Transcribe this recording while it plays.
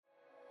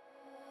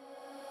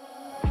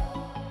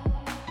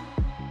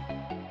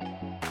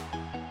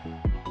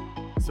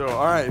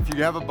All right, if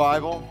you have a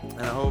Bible,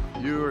 and I hope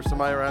you or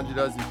somebody around you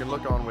does, you can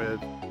look on with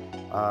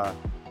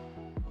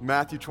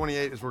Matthew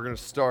 28 is where we're going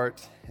to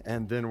start,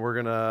 and then we're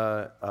going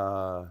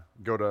to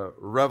go to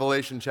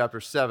Revelation chapter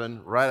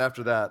 7 right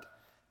after that,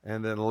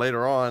 and then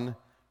later on,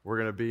 we're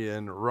going to be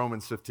in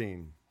Romans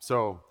 15.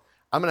 So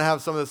I'm going to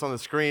have some of this on the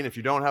screen if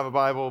you don't have a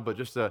Bible, but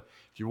just if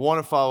you want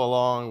to follow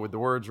along with the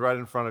words right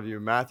in front of you,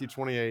 Matthew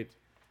 28,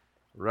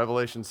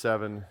 Revelation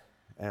 7,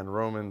 and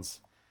Romans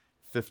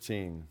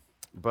 15.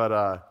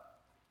 But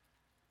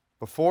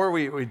before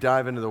we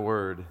dive into the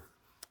Word,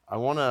 I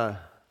want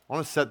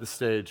to set the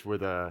stage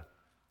with a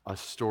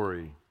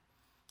story.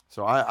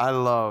 So I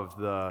love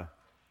the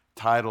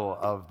title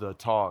of the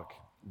talk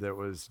that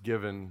was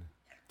given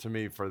to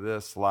me for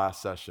this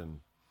last session.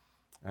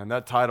 And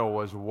that title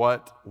was,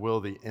 What Will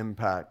the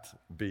Impact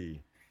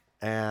Be?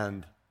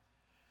 And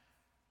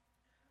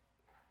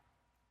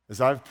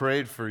as I've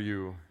prayed for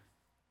you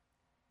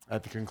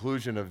at the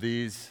conclusion of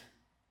these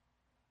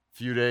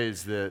few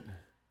days that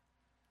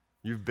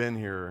you've been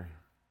here,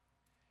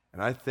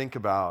 and I think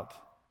about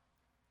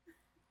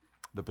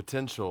the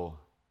potential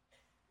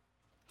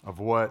of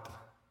what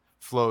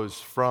flows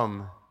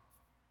from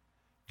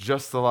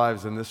just the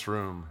lives in this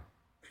room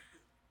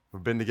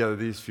who've been together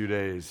these few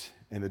days,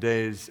 in the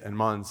days and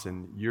months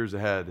and years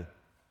ahead.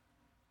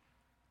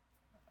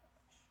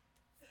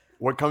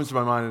 What comes to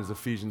my mind is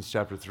Ephesians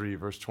chapter 3,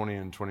 verse 20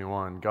 and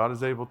 21. God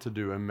is able to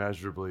do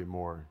immeasurably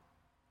more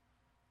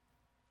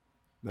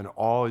than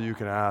all you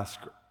can ask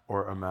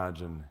or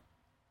imagine,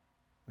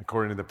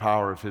 according to the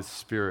power of His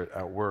Spirit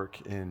at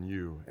work in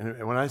you.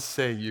 And when I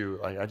say you,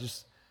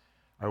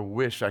 I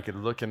wish I could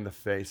look in the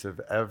face of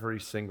every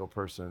single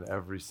person in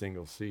every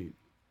single seat.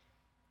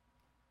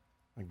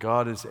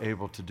 God is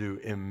able to do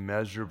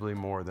immeasurably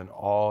more than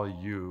all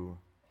you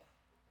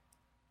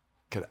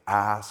could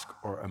ask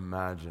or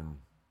imagine,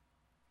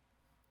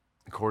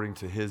 according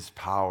to His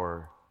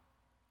power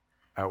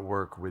at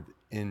work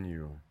within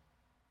you.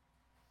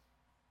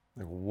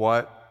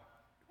 What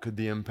could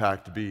the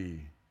impact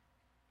be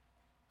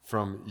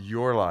from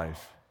your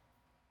life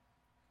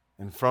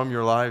and from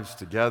your lives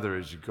together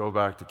as you go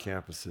back to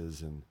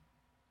campuses, and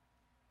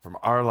from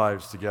our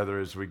lives together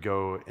as we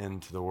go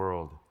into the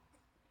world?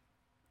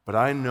 But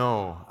I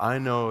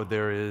know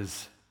there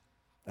is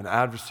an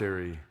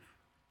adversary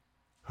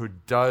who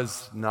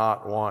does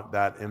not want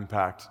that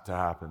impact to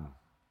happen.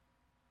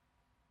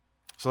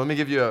 So let me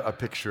give you a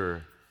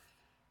picture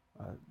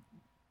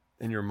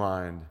in your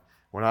mind.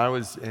 When I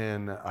was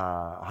in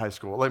high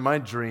school, my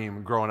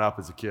dream growing up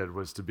as a kid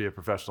was to be a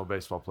professional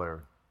baseball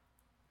player.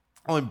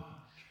 Only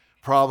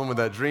problem with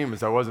that dream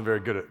is I wasn't very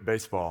good at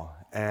baseball.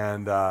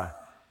 And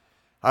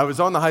I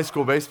was on the high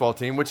school baseball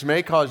team, which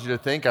may cause you to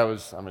think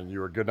you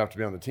were good enough to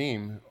be on the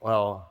team.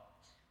 Well,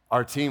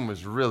 our team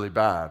was really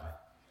bad,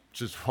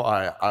 which is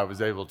why I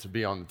was able to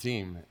be on the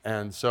team.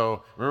 And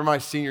so, remember my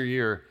senior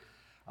year,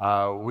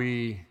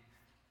 we,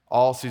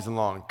 all season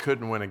long,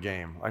 couldn't win a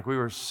game. We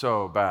were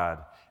so bad.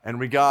 And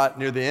we got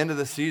near the end of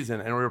the season,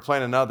 and we were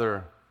playing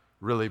another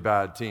really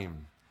bad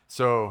team.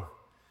 So,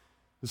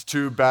 there's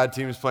two bad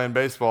teams playing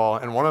baseball,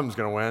 and one of them's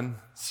going to win.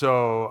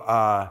 So,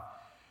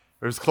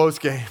 it was a close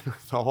game.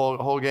 The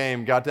whole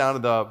game got down to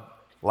the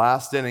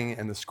last inning,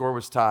 and the score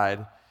was tied.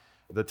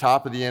 At the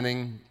top of the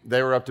inning,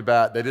 they were up to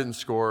bat. They didn't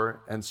score,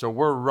 and so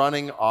we're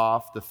running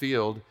off the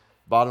field,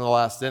 bottom of the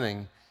last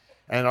inning,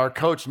 and our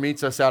coach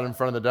meets us out in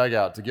front of the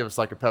dugout to give us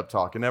a pep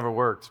talk. It never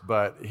worked,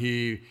 but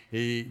he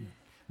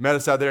met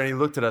us out there, and he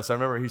looked at us. I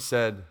remember he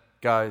said,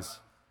 "Guys,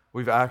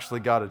 we've actually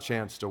got a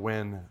chance to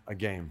win a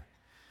game."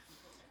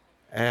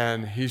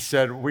 And he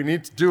said, "We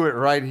need to do it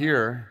right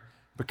here,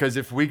 because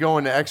if we go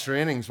into extra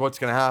innings, what's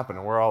going to happen?"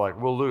 And we're all like,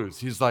 "We'll lose."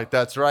 He's like,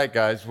 "That's right,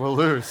 guys, we'll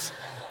lose."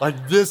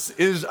 This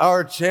is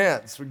our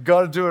chance. We've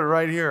got to do it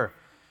right here.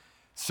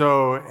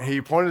 So he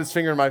pointed his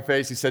finger in my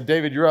face. He said,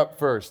 "David, you're up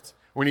first.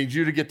 We need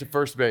you to get to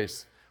first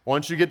base.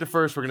 Once you get to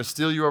first, we're going to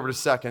steal you over to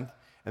second.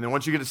 And then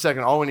once you get to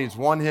second, all we need is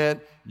one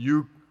hit.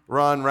 You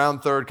run,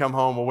 round third, come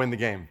home, we'll win the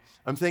game."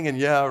 I'm thinking,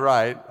 yeah,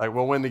 right.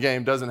 We'll win the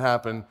game. Doesn't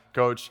happen,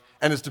 coach.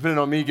 And it's dependent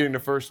on me getting to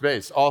first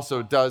base.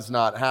 Also does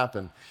not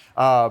happen.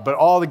 But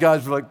all the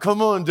guys were like,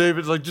 "Come on,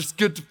 David, just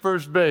get to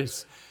first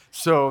base."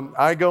 So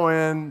I go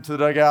in to the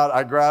dugout,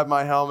 I grab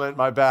my helmet,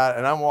 my bat,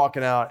 and I'm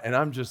walking out, and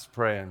I'm just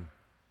praying.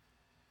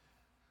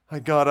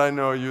 God, I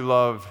know you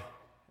love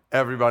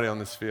everybody on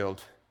this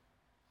field,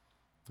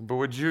 but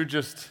would you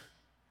just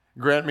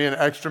grant me an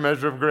extra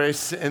measure of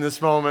grace in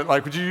this moment?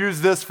 Would you use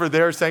this for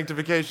their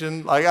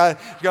sanctification? God,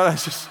 I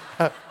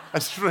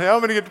just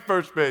help me to get to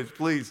first base,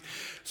 please.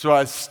 So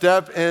I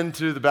step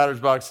into the batter's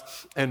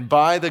box, and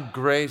by the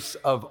grace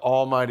of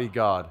Almighty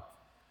God,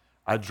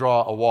 I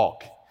draw a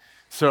walk.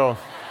 So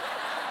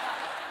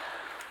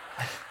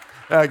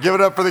give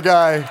it up for the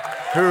guy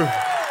who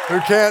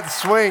can't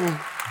swing.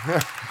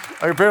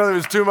 Apparently it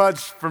was too much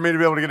for me to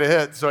be able to get a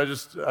hit, so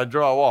I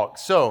draw a walk.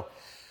 So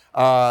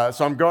I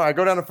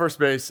go down to first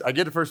base. I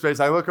get to first base.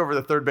 I look over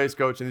the third base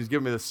coach, and he's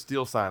giving me the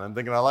steal sign. I'm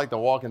thinking, I like the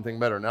walking thing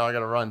better. Now I got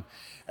to run.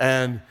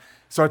 And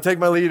So I take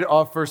my lead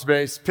off first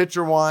base,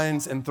 pitcher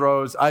winds and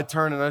throws. I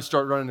turn and I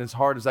start running as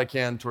hard as I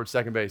can towards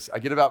second base. I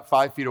get about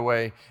 5 feet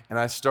away and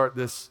I start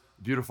this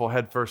beautiful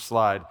headfirst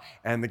slide.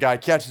 And the guy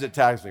catches it,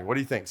 tags me. What do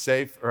you think,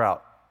 safe or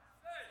out?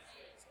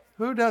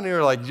 Who down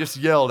here just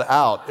yelled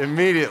out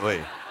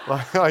immediately?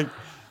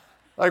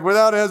 like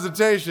without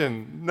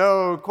hesitation,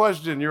 no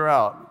question, you're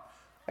out.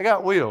 I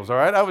got wheels, all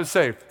right? I was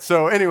safe.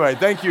 So anyway,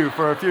 thank you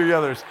for a few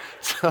others.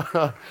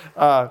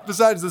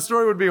 Besides, the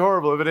story would be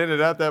horrible if it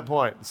ended at that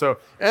point. So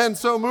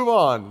move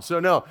on. So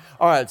no.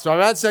 All right, so I'm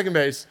at second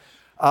base.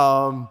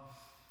 The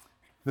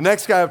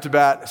next guy up to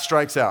bat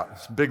strikes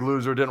out. Big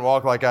loser, didn't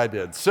walk like I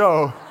did.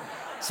 So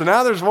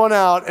now there's one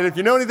out, and if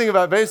you know anything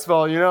about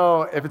baseball, you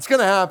know if it's going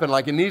to happen,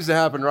 it needs to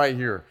happen right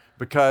here.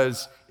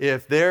 Because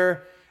if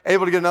they're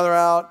able to get another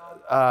out,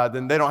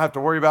 then they don't have to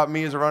worry about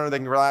me as a runner. They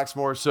can relax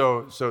more.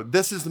 So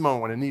this is the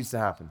moment when it needs to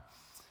happen.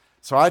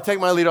 So I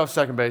take my lead off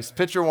second base.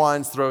 Pitcher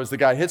winds, throws. The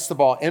guy hits the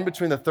ball in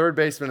between the third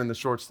baseman and the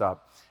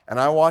shortstop. And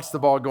I watch the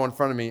ball go in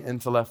front of me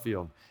into left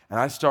field. And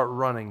I start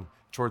running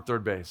toward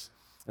third base.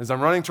 As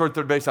I'm running toward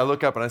third base, I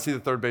look up and I see the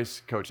third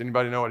base coach.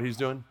 Anybody know what he's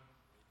doing?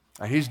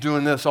 He's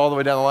doing this all the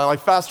way down the line,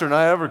 faster than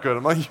I ever could.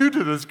 I'm like, you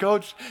do this,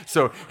 coach.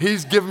 So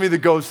he's giving me the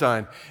go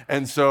sign.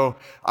 And so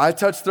I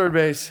touch third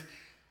base,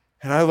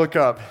 and I look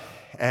up,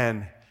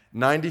 and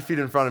 90 feet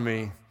in front of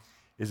me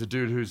is a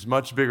dude who's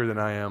much bigger than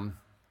I am.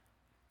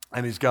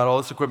 And he's got all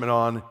this equipment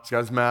on. He's got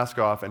his mask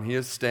off, and he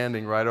is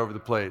standing right over the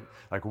plate,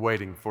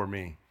 waiting for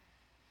me.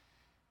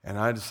 And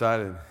I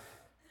decided,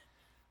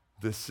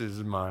 this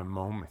is my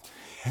moment.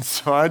 And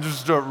so I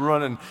just start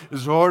running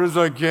as hard as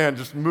I can,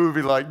 just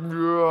moving like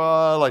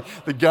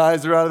the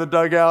guys are out of the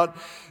dugout,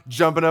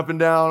 jumping up and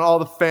down. All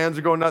the fans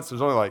are going nuts.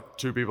 There's only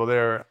 2 people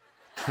there.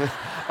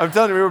 I'm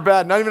telling you, we were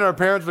bad. Not even our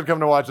parents would come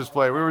to watch us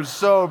play. We were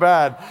so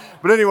bad.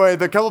 But anyway,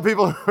 the couple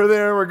people who were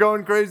there were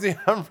going crazy.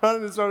 I'm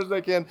running as hard as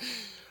I can.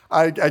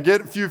 I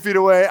get a few feet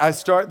away. I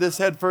start this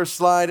head first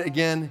slide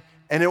again,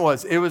 and it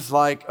was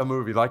like a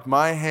movie.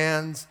 My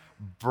hands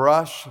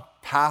brush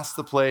past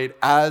the plate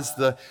as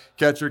the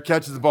catcher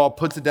catches the ball,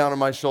 puts it down on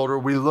my shoulder.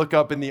 We look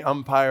up in the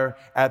umpire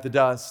at the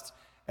dust,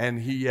 and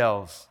he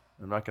yells.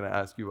 I'm not going to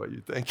ask you what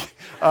you think.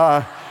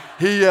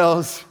 He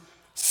yells,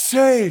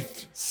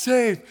 safe,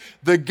 safe.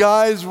 The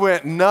guys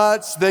went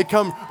nuts. They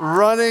come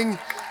running.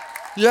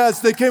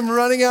 Yes, they came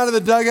running out of the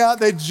dugout.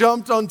 They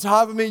jumped on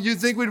top of me. You'd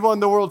think we'd won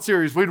the World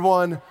Series. We'd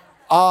won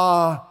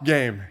a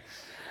game.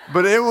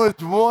 But it was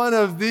one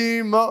of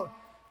the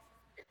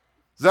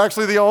it's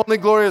actually the only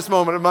glorious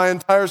moment of my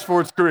entire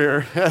sports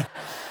career.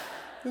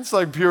 It's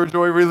like pure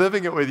joy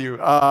reliving it with you.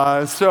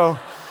 So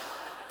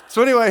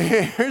anyway,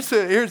 here's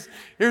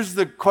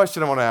the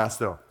question I want to ask,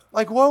 though.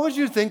 What would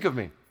you think of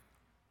me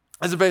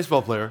as a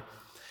baseball player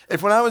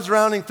if when I was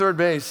rounding third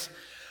base,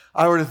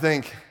 I were to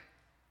think,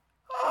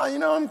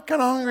 I'm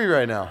kind of hungry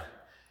right now.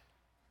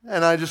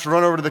 And I just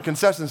run over to the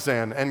concession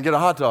stand and get a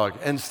hot dog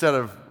instead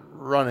of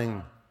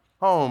running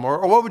home.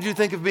 Or what would you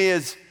think of me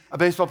as a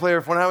baseball player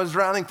if when I was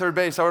rounding third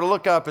base, I were to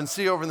look up and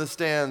see over in the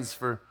stands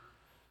for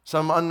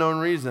some unknown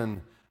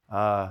reason,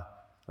 an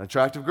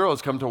attractive girl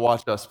has come to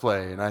watch us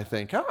play. And I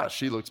think,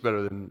 she looks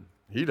better than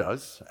he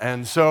does.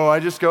 And so I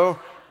just go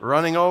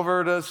running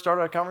over to start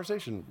a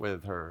conversation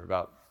with her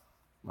about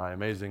my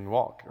amazing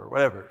walk or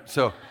whatever.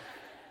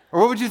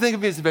 Or what would you think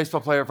of me as a baseball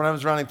player if when I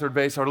was rounding third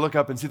base, I were to look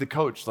up and see the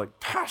coach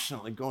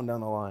passionately going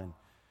down the line.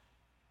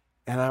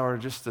 And I were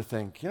just to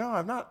think,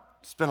 I've not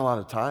spent a lot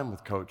of time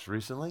with coach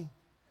recently.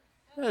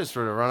 I just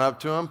sort of run up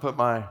to him, put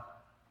my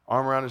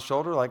arm around his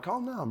shoulder,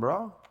 calm down,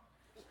 bro.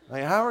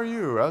 How are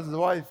you? How's the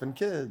wife and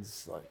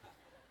kids? What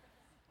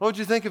would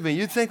you think of me?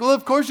 You'd think, well,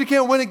 of course you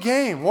can't win a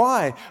game.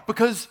 Why?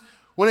 Because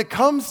when it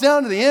comes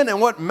down to the end and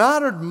what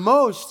mattered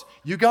most,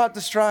 you got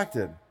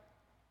distracted.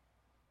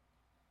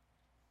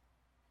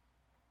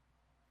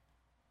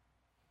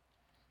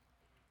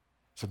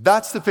 So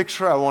that's the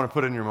picture I want to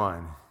put in your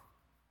mind.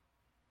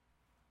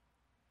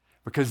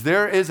 Because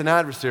there is an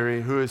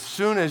adversary who, as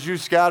soon as you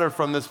scatter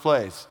from this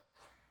place,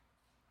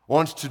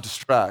 wants to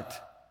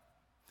distract,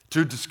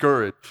 to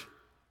discourage,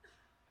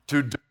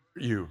 to divert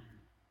you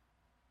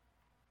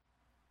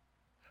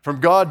from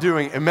God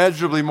doing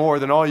immeasurably more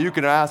than all you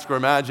can ask or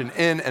imagine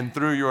in and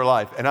through your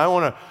life. And I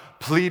want to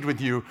plead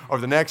with you over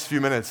the next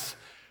few minutes,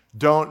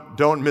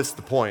 don't miss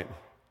the point.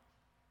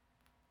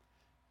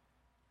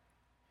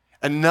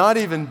 And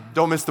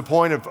don't miss the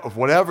point of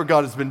whatever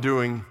God has been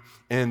doing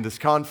in this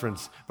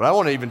conference. But I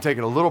want to even take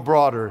it a little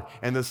broader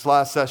in this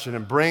last session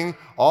and bring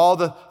all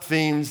the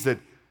themes that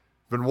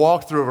have been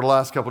walked through over the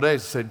last couple of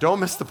days to say, don't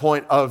miss the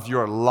point of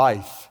your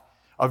life,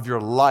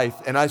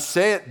 And I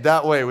say it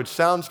that way, which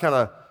sounds kind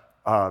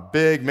of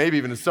big, maybe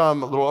even to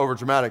some a little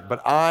overdramatic,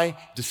 but I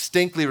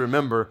distinctly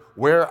remember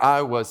where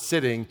I was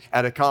sitting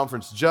at a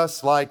conference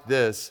just like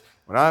this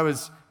when I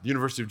was at the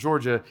University of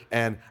Georgia,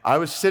 and I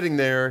was sitting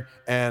there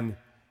and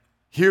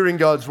hearing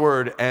God's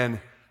word,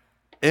 and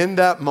in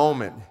that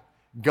moment,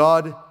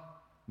 God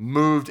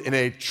moved in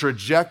a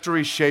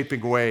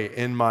trajectory-shaping way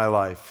in my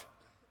life.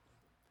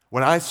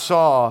 When I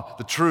saw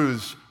the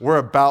truths we're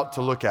about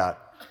to look at,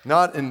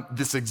 not in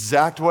this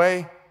exact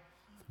way,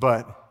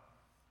 but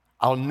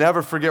I'll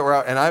never forget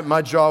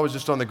my jaw was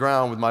just on the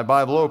ground with my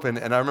Bible open,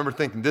 and I remember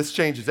thinking, this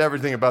changes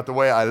everything about the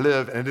way I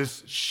live, and it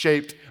has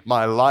shaped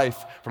my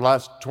life for the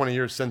last 20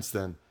 years since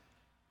then.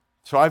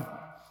 So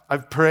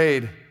I've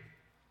prayed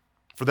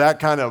for that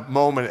kind of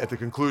moment at the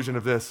conclusion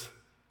of this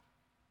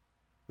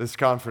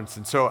conference.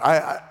 And so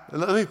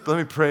let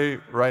me pray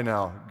right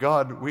now.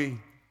 God, we,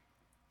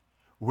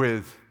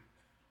 with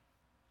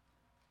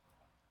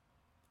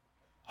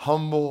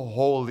humble,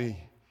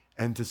 holy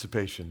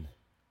anticipation,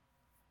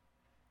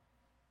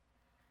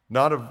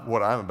 not of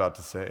what I'm about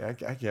to say.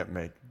 I can't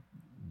make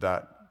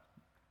that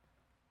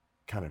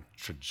kind of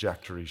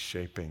trajectory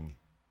shaping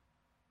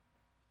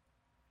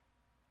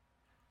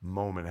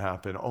moment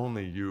happen.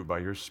 Only you, by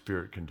your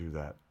Spirit, can do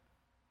that.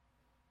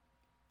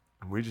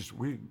 And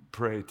we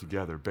pray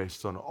together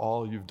based on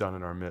all you've done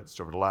in our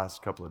midst over the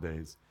last couple of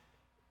days,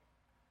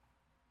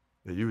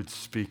 that you would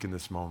speak in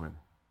this moment,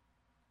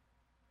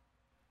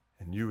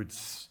 and you would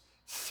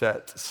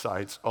set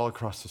sights all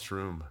across this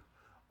room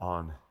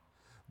on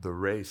the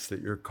race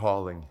that you're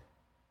calling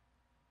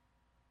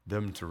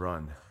them to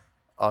run,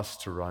 us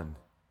to run.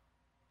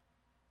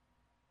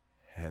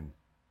 And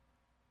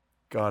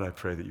God, I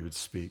pray that you would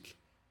speak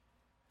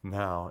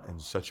now in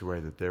such a way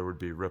that there would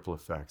be ripple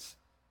effects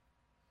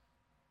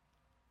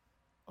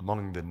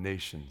among the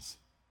nations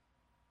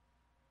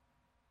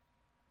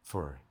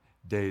for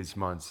days,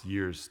 months,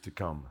 years to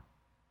come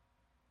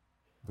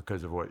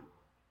because of what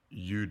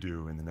you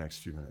do in the next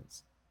few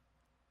minutes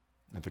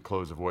at the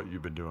close of what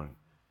you've been doing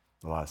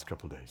the last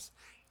couple of days.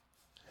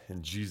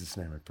 In Jesus'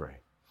 name I pray.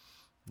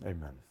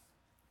 Amen.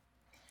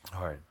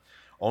 All right.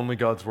 Only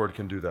God's word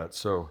can do that.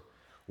 So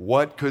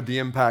what could the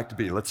impact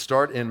be? Let's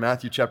start in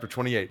Matthew chapter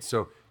 28.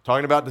 So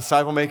talking about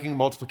disciple making,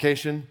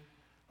 multiplication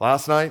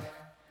last night.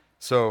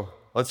 So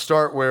let's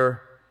start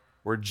where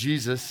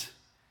Jesus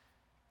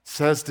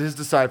says to his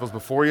disciples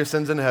before he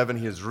ascends into heaven,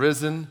 he has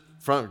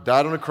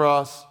died on a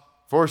cross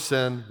for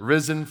sin,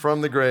 risen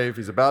from the grave.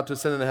 He's about to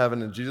ascend into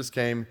heaven, and Jesus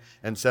came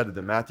and said to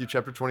them, Matthew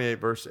chapter 28,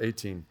 verse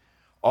 18,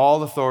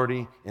 all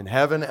authority in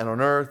heaven and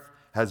on earth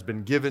has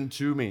been given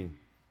to me.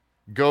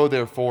 Go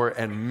therefore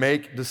and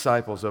make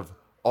disciples of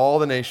all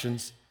the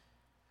nations,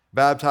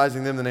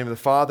 baptizing them in the name of the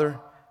Father,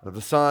 and of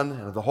the Son,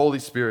 and of the Holy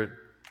Spirit,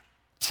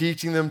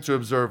 teaching them to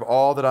observe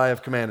all that I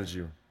have commanded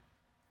you.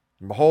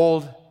 And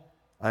behold,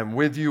 I am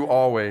with you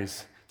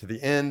always to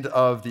the end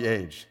of the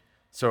age.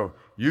 So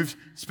you've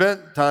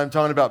spent time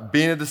talking about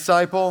being a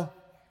disciple,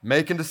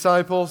 making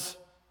disciples,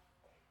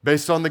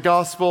 based on the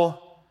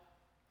gospel,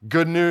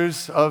 good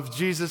news of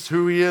Jesus,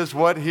 who he is,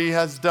 what he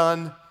has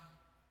done,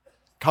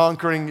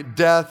 conquering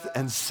death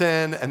and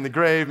sin and the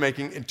grave,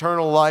 making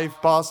eternal life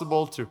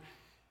possible to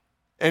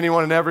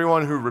anyone and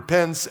everyone who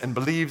repents and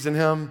believes in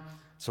him.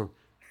 So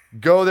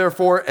go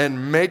therefore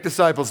and make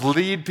disciples,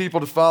 lead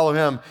people to follow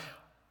him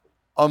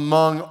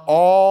among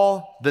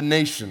all the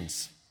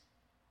nations.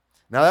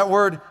 Now that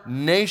word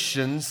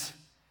nations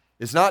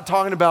is not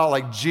talking about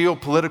like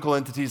geopolitical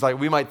entities like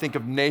we might think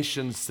of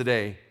nations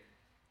today,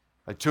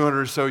 like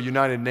 200 or so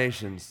United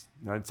Nations,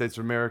 United States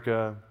of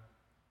America,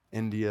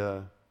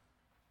 India,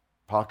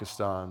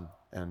 Pakistan,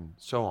 and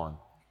so on.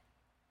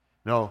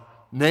 No,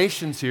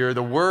 nations here,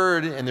 the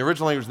word in the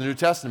original language of the New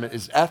Testament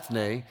is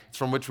ethne. It's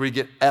from which we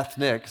get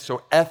ethnic,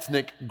 so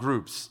ethnic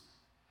groups.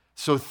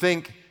 So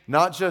think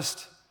not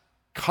just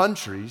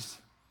countries,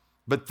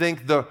 but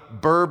think the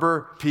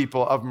Berber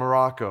people of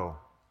Morocco.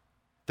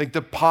 Think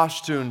the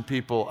Pashtun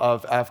people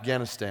of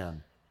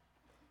Afghanistan.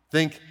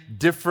 Think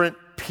different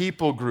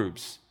people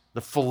groups,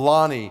 the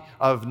Fulani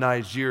of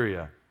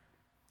Nigeria.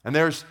 And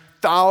there's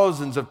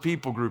thousands of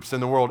people groups in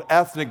the world,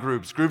 ethnic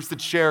groups, groups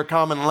that share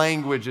common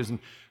languages and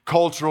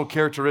cultural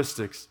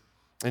characteristics.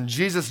 And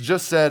Jesus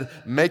just said,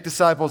 make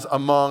disciples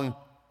among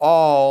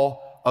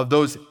all of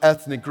those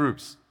ethnic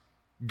groups.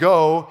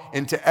 Go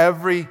into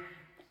every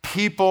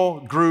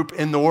people group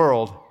in the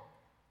world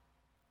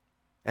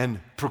and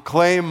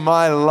proclaim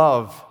my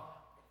love,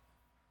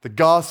 the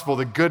gospel,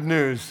 the good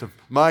news of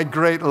my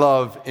great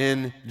love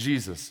in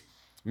Jesus.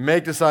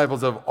 Make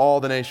disciples of all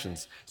the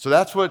nations. So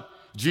that's what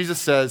Jesus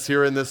says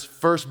here in this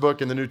first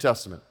book in the New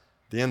Testament,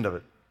 the end of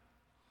it.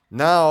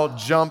 Now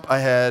jump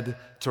ahead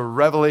to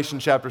Revelation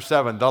chapter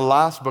 7, the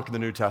last book in the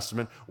New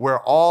Testament, where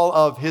all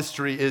of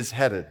history is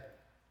headed.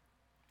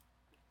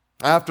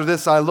 After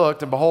this I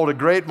looked, and behold, a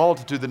great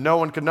multitude that no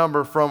one could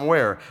number from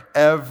where?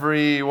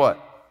 Every what?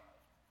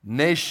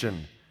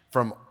 Nation,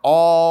 from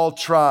all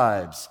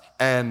tribes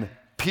and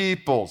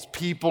peoples,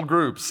 people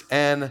groups,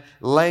 and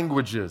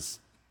languages,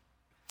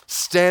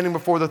 standing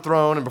before the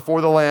throne and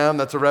before the Lamb,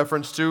 that's a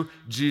reference to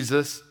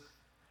Jesus,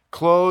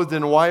 clothed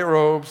in white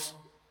robes,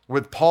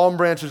 with palm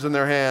branches in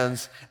their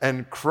hands,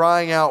 and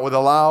crying out with a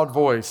loud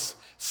voice,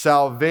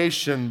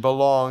 salvation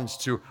belongs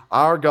to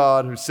our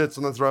God who sits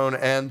on the throne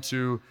and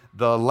to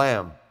the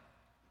Lamb.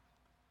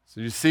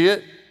 So you see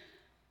it?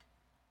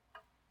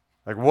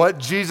 Like what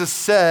Jesus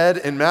said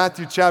in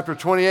Matthew chapter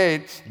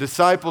 28,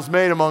 disciples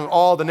made among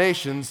all the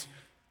nations,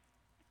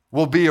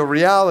 will be a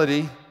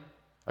reality,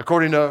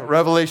 According to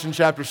Revelation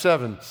chapter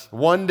 7,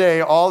 one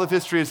day all of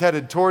history is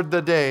headed toward the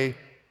day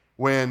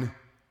when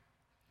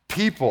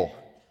people,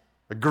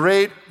 a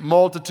great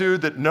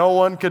multitude that no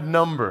one could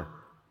number,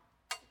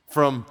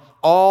 from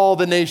all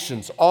the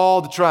nations,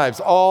 all the tribes,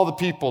 all the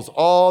peoples,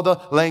 all the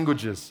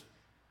languages,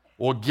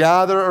 will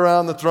gather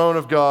around the throne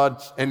of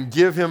God and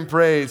give him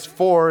praise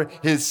for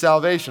his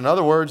salvation. In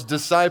other words,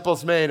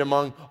 disciples made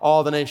among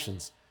all the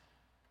nations.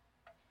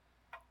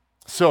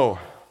 So,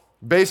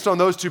 based on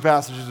those two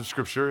passages of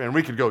Scripture, and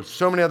we could go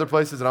so many other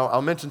places, and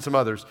I'll mention some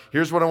others,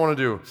 here's what I want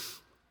to do.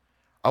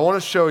 I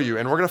want to show you,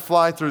 and we're going to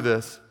fly through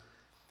this,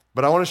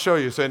 but I want to show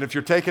you. So, and if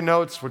you're taking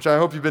notes, which I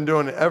hope you've been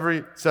doing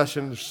every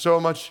session, there's so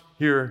much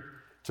here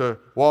to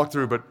walk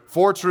through, but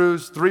 4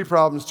 truths, 3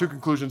 problems, 2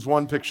 conclusions,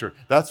 1 picture.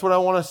 That's what I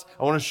want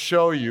to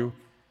show you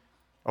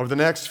over the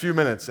next few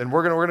minutes. And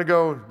we're gonna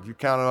go, you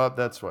count it up,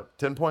 that's what,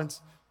 10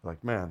 points?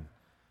 Like, man,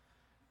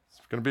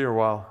 it's gonna be a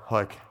while.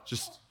 Like,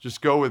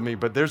 just go with me.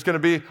 But there's gonna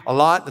be a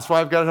lot. That's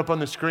why I've got it up on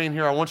the screen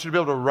here. I want you to be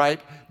able to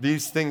write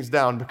these things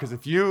down, because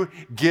if you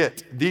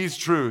get these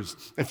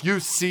truths, if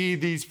you see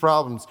these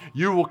problems,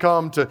 you will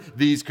come to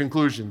these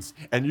conclusions,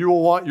 and you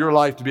will want your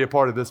life to be a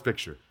part of this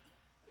picture.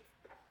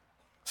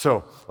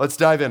 So let's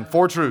dive in.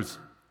 4 truths.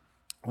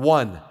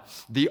 1,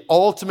 the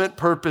ultimate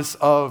purpose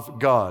of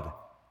God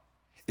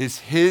is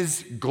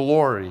his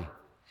glory,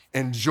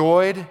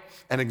 enjoyed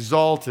and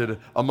exalted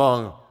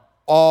among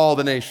all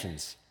the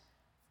nations.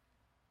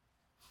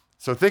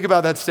 So think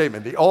about that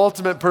statement, the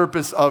ultimate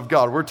purpose of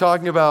God. We're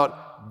talking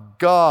about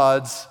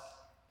God's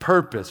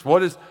purpose.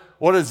 What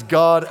is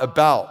God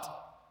about?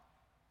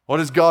 What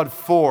is God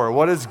for?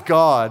 What is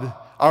God,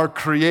 our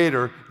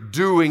Creator,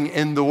 doing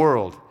in the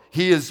world?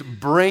 He is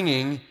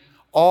bringing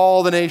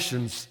all the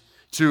nations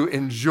to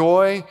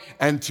enjoy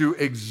and to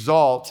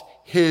exalt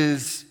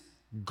his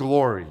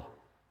glory.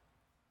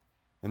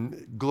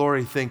 And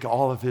glory, think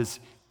all of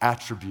his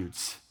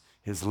attributes,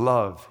 his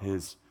love,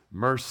 his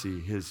mercy,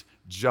 his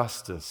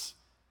justice,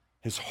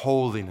 his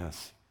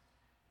holiness.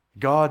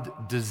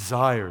 God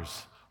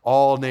desires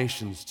all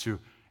nations to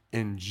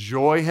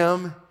enjoy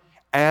him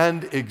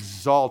and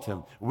exalt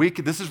him.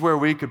 This is where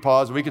we could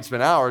pause. We could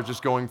spend hours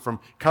just going from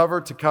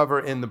cover to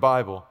cover in the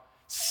Bible,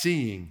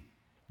 seeing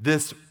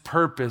this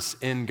purpose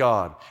in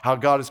God, how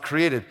God has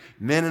created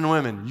men and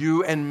women,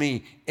 you and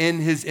me, in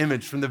his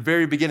image from the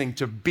very beginning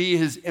to be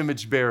his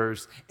image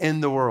bearers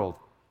in the world.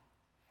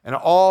 And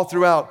all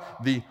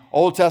throughout the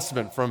Old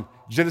Testament, from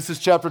Genesis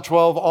chapter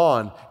 12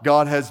 on,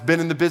 God has been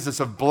in the business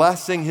of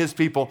blessing his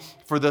people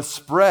for the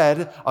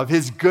spread of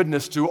his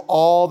goodness to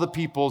all the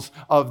peoples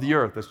of the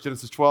earth. That's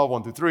Genesis 12,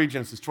 1 through 3,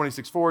 Genesis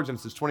 26, 4,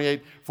 Genesis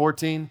 28,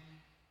 14.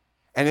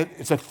 And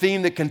it's a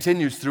theme that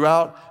continues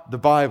throughout the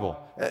Bible.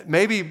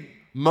 Maybe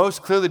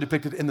most clearly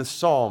depicted in the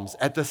Psalms,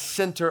 at the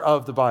center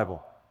of the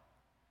Bible.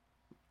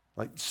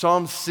 Like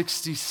Psalm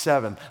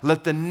 67,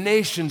 let the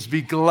nations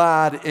be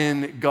glad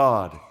in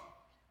God.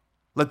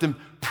 Let them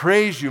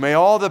praise you. May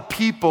all the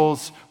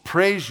peoples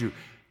praise you.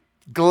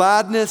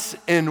 Gladness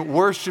in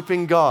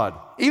worshiping God.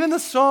 Even the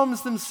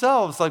Psalms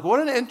themselves, like what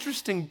an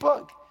interesting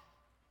book.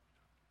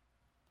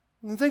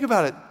 And think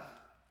about it.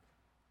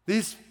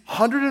 These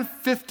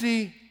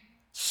 150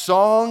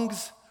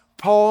 songs,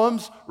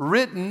 poems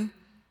written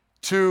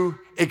to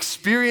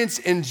experience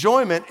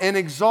enjoyment and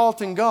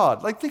exalting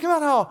God. Like, think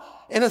about how,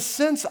 in a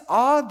sense,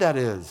 odd that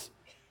is.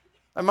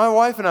 And my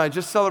wife and I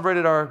just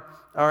celebrated our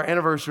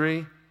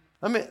anniversary.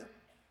 Let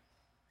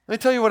me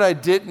tell you what I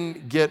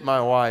didn't get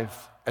my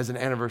wife as an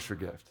anniversary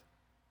gift.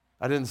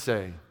 I didn't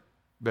say,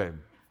 babe,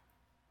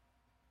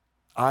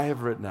 I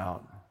have written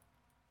out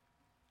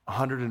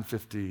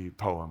 150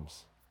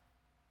 poems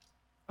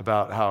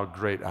about how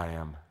great I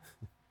am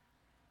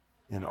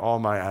in all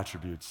my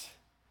attributes.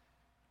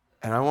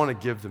 And I want to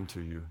give them to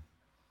you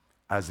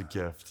as a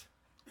gift.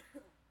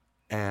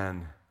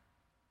 And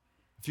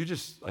if you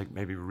just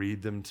maybe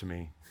read them to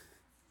me,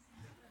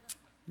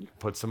 you can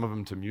put some of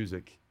them to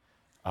music,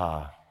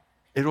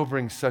 it will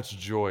bring such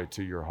joy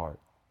to your heart.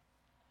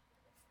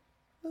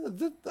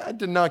 I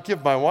did not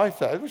give my wife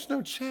that. There's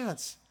no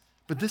chance.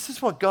 But this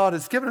is what God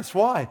has given us.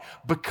 Why?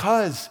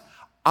 Because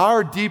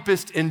our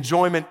deepest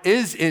enjoyment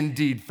is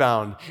indeed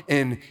found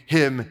in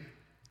him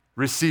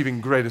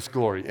receiving greatest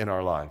glory in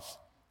our lives.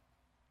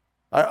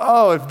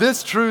 If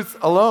this truth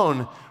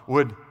alone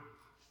would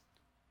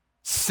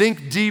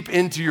sink deep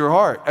into your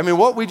heart. I mean,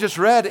 what we just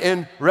read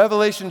in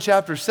Revelation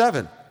chapter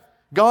 7,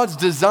 God's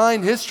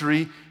designed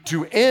history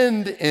to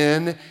end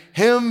in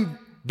him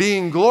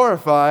being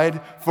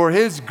glorified for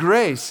his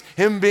grace,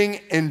 him being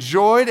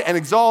enjoyed and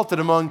exalted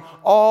among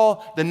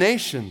all the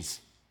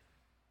nations.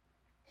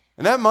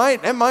 And that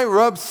might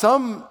rub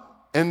some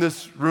in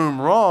this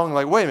room wrong,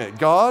 like, wait a minute,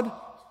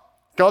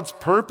 God's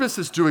purpose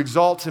is to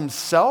exalt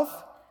himself?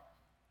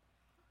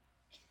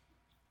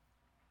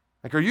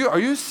 Like, are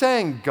you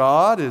saying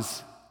God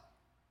is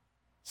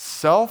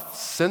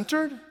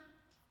self-centered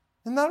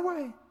in that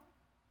way?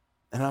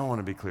 And I want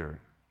to be clear.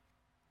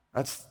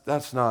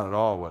 That's not at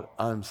all what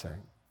I'm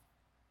saying.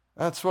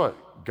 That's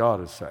what God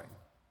is saying.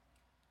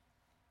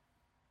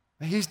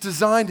 He's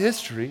designed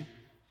history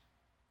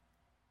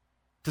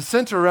to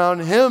center around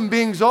him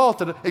being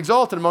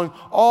exalted among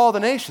all the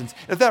nations.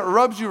 If that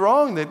rubs you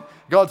wrong, that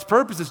God's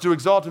purpose is to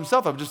exalt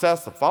himself, I would just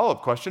ask the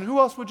follow-up question, who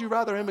else would you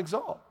rather him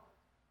exalt?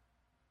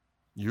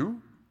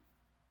 You?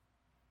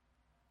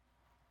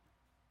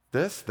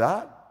 This,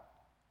 that,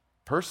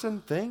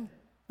 person, thing?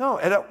 No,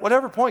 and at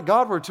whatever point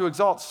God were to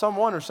exalt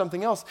someone or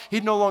something else,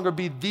 he'd no longer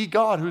be the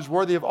God who's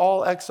worthy of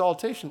all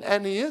exaltation.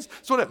 And he is.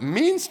 That's what it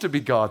means to be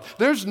God.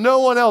 There's no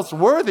one else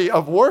worthy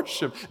of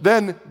worship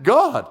than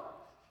God.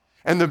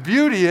 And the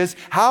beauty is,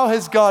 how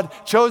has God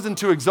chosen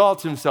to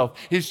exalt himself?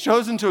 He's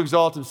chosen to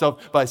exalt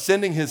himself by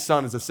sending his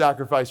son as a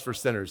sacrifice for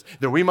sinners,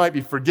 that we might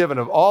be forgiven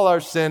of all our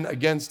sin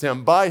against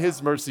him by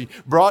his mercy,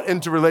 brought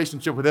into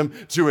relationship with him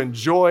to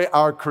enjoy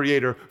our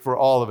Creator for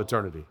all of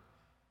eternity.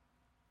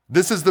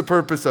 This is the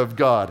purpose of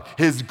God,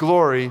 his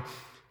glory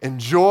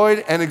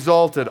enjoyed and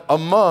exalted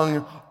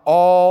among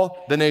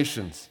all the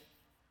nations,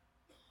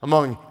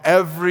 among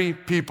every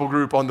people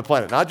group on the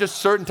planet. Not just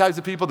certain types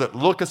of people that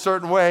look a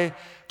certain way,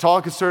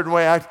 talk a certain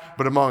way, act,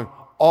 but among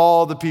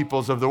all the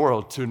peoples of the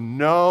world to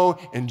know,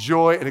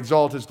 enjoy, and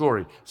exalt his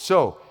glory.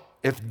 So,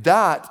 if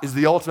that is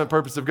the ultimate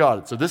purpose of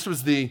God, so this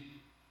is the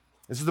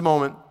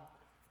moment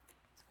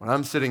when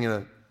I'm sitting in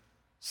a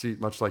seat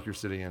much like you're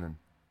sitting in, and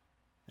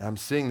I'm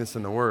seeing this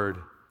in the Word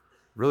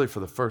really for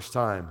the first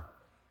time,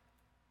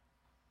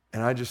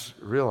 and I just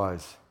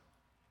realize,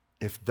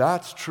 if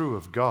that's true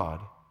of God,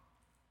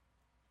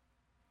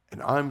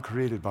 and I'm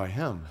created by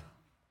him,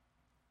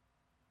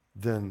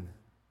 then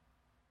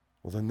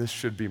this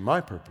should be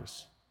my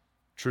purpose.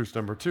 Truth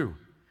number 2,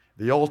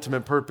 the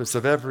ultimate purpose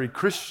of every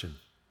Christian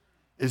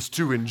is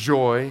to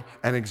enjoy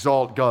and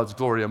exalt God's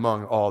glory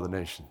among all the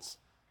nations.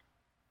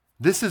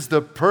 This is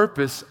the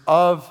purpose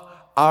of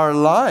our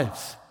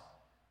lives.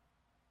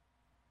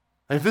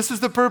 If this is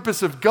the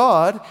purpose of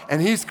God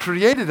and he's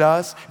created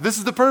us, this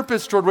is the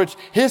purpose toward which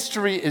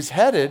history is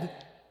headed,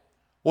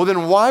 well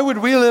then why would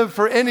we live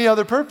for any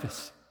other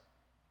purpose?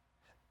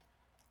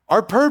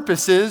 Our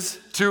purpose is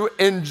to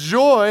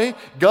enjoy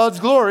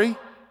God's glory.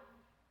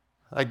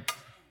 Like,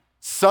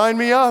 sign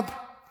me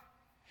up.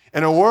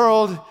 In a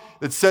world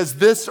that says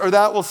this or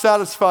that will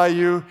satisfy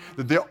you,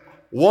 that the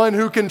one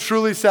who can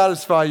truly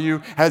satisfy you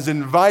has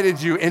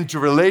invited you into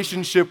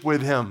relationship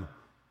with him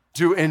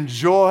to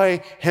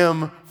enjoy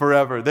him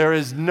forever. There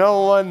is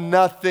no one,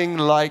 nothing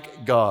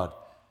like God.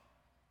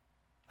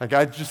 Like,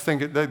 I just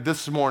think that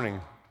this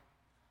morning,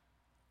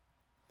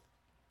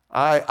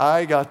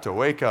 I got to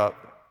wake up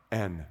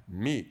and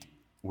meet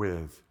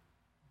with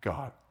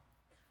God.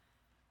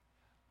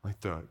 Like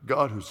the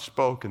God who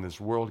spoke and this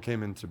world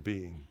came into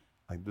being.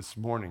 Like this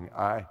morning,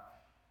 I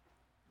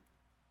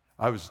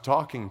was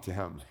talking to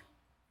him.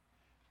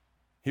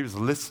 He was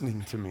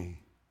listening to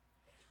me.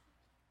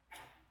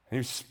 He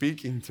was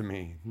speaking to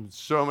me in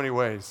so many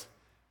ways.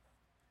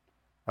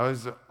 I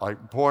was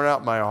like pouring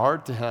out my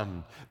heart to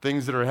him,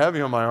 things that are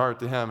heavy on my heart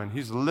to him, and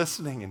he's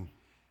listening and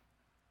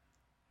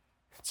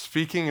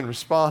speaking in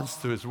response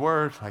to his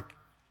word, like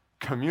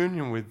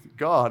communion with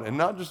God, and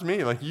not just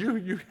me, like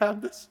you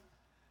have this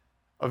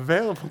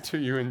available to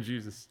you in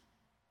Jesus.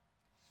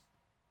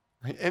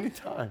 Like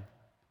anytime.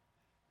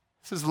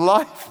 This is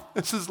life.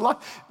 This is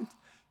life.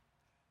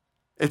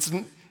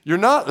 You're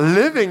not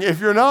living if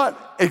you're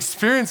not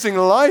experiencing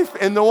life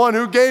in the one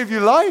who gave you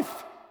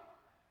life.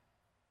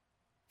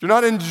 If you're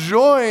not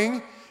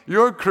enjoying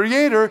your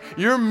Creator,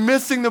 you're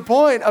missing the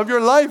point of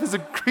your life as a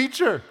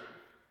creature,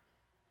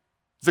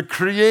 as a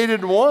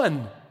created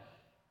one.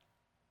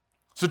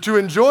 So to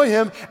enjoy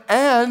him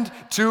and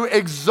to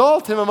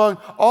exalt him among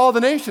all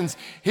the nations.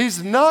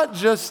 He's not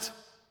just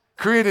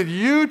created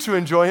you to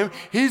enjoy him,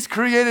 he's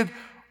created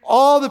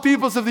all the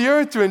peoples of the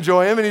earth to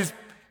enjoy him, and he's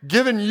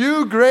given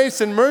you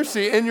grace and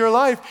mercy in your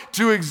life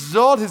to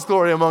exalt his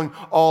glory among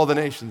all the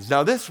nations.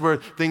 Now this is where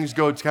things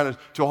go kind of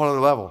to a whole other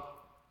level.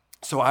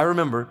 So I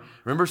remember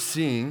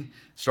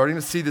starting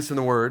to see this in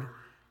the Word.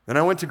 Then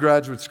I went to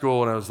graduate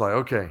school and I was like,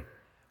 okay,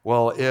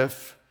 well,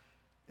 if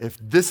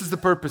this is the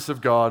purpose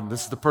of God, and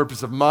this is the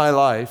purpose of my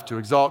life, to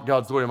exalt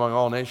God's glory among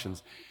all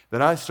nations,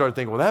 then I started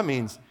thinking, well, that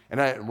means,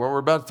 and what we're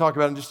about to talk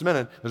about in just a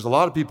minute, there's a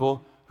lot of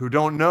people who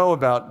don't know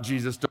about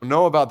Jesus, don't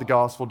know about the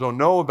gospel, don't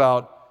know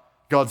about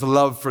God's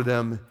love for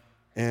them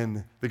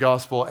in the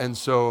gospel. And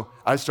so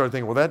I started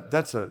thinking, well,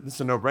 this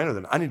is a no-brainer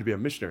then. I need to be a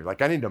missionary.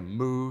 Like, I need to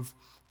move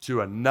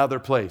to another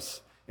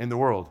place in the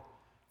world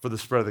for the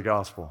spread of the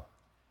gospel.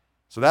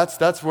 So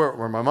that's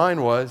where my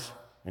mind was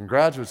in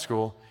graduate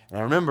school. And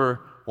I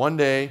remember one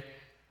day,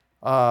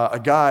 a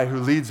guy who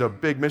leads a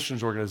big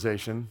missions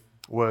organization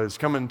was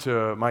coming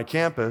to my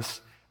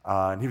campus,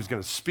 and he was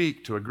going to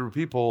speak to a group of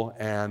people,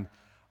 and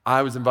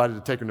I was invited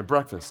to take him to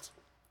breakfast.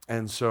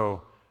 And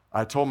so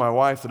I told my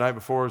wife the night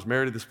before, I was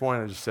married at this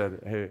point, I just said,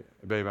 hey,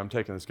 babe, I'm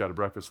taking this guy to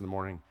breakfast in the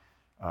morning.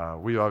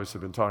 We've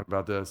obviously been talking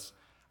about this.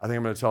 I think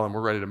I'm going to tell him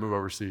we're ready to move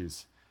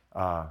overseas.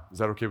 Is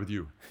that okay with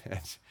you? And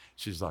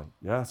she's like,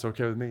 yeah, it's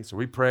okay with me. So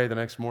we pray the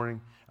next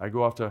morning. I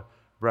go off to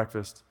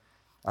breakfast.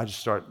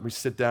 We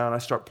sit down, I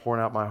start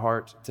pouring out my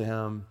heart to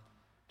him.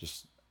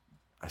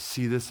 I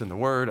see this in the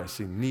Word, I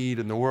see need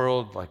in the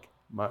world, like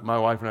my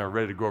wife and I are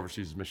ready to go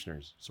overseas as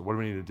missionaries. So what do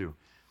we need to do?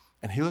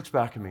 And he looks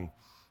back at me,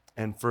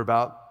 and for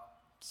about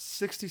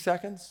 60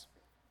 seconds,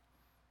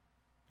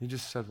 he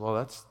just said, well,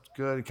 that's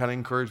good. He kind of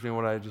encouraged me in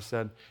what I just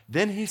said.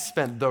 Then he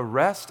spent the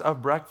rest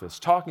of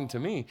breakfast talking to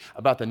me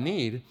about the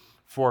need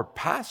for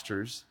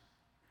pastors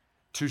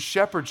to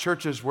shepherd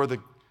churches where the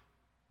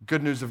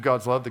good news of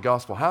God's love, the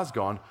gospel, has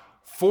gone,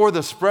 for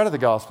the spread of the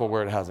gospel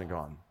where it hasn't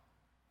gone.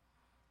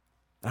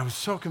 And I was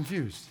so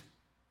confused.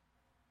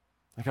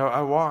 Like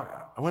I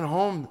went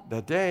home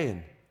that day,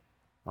 and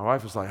my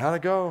wife was like, how'd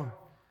it go? I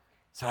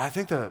said, I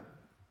think the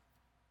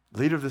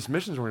leader of this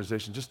missions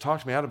organization just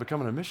talked me out of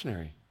becoming a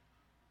missionary.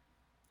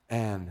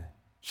 And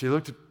she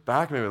looked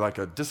back at me with like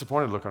a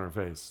disappointed look on her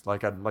face,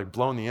 like I'd like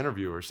blown the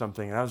interview or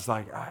something. And I was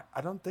like,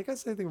 I don't think I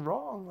said anything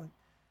wrong. Like,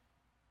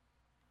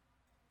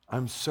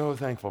 I'm so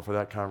thankful for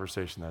that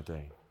conversation that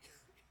day.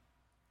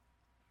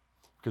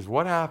 Because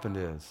what happened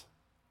is,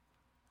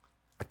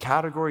 a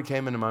category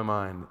came into my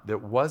mind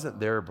that wasn't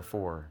there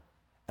before.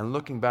 And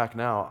looking back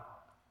now,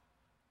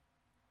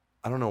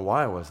 I don't know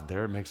why it wasn't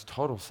there. It makes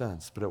total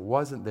sense, but it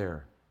wasn't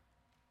there.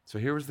 So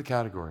here was the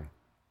category.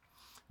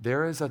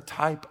 There is a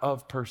type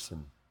of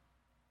person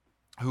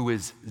who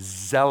is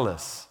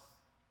zealous,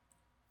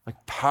 like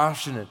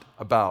passionate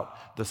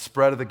about the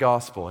spread of the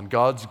gospel and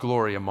God's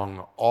glory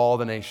among all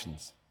the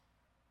nations,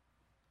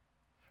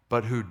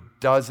 but who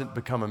doesn't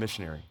become a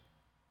missionary.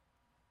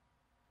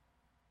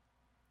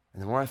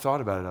 And the more I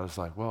thought about it, I was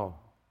like, well,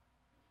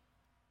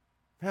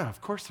 yeah,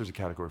 of course there's a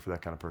category for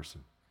that kind of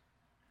person.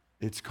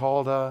 It's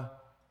called a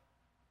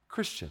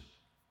Christian.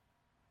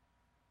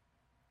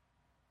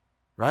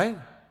 Right?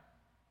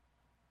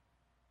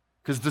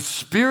 Because the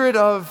Spirit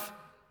of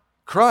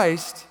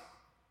Christ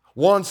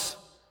wants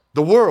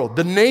the world,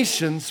 the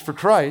nations for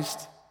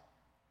Christ.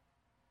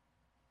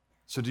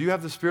 So do you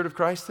have the Spirit of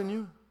Christ in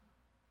you?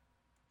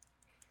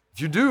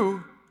 If you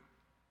do,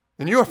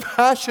 then you are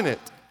passionate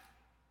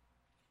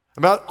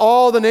about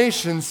all the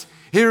nations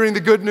hearing the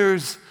good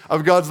news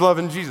of God's love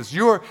in Jesus.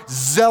 You are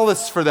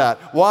zealous for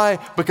that. Why?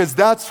 Because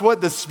that's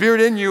what the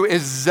Spirit in you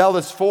is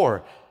zealous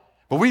for.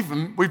 But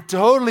we've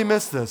totally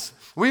missed this.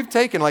 We've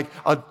taken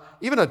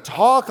even a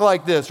talk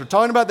like this, or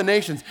talking about the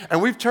nations,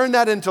 and we've turned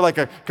that into like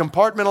a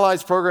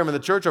compartmentalized program in the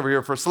church over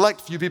here for a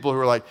select few people who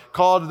are like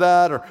called to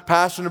that or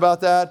passionate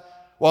about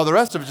that, while the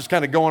rest of it just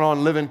kind of going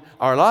on living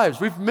our lives.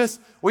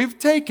 We've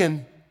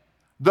taken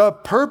the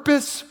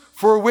purpose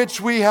for which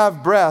we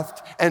have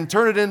breath and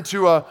turn it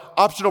into an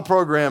optional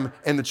program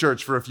in the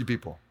church for a few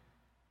people.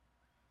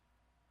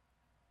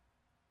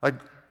 Like,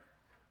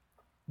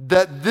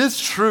 that this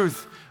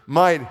truth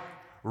might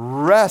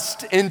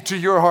rest into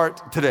your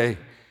heart today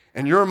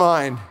and your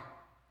mind,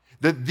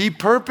 that the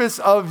purpose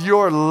of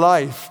your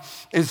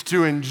life is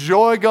to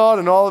enjoy God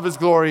in all of His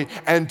glory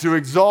and to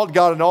exalt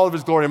God in all of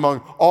His glory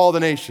among all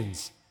the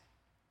nations.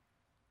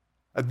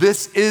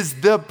 This is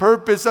the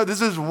purpose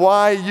this is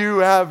why you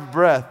have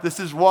breath. This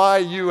is why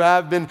you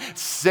have been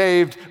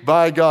saved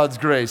by God's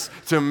grace,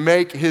 to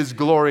make His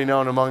glory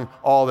known among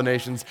all the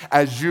nations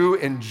as you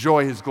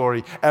enjoy His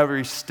glory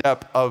every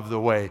step of the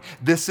way.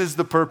 This is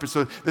the purpose.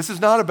 So this is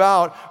not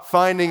about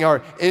finding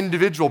our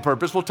individual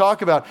purpose. We'll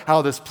talk about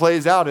how this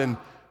plays out in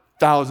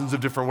thousands of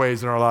different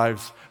ways in our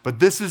lives, but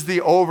this is the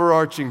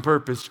overarching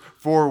purpose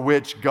for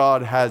which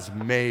God has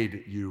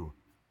made you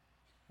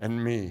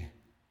and me,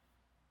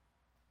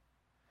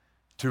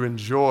 to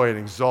enjoy and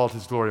exalt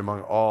His glory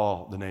among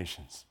all the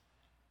nations.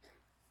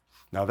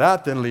 Now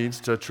that then leads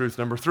to truth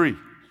number 3.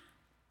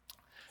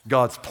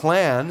 God's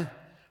plan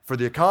for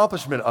the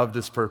accomplishment of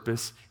this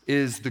purpose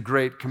is the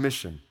Great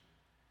Commission.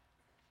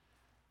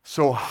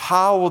 So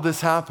how will this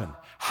happen?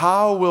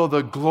 How will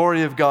the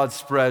glory of God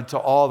spread to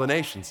all the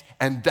nations?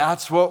 And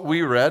that's what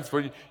we read. That's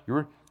what you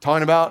were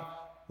talking about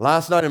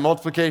last night in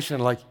multiplication.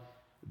 Like,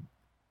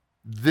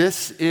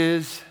 this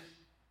is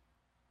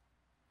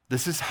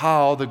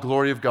how the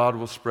glory of God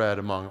will spread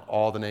among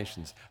all the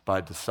nations,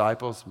 by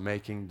disciples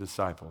making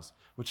disciples,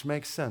 which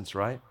makes sense,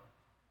 right?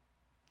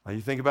 Now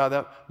you think about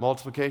that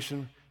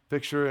multiplication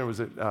picture, and was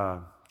it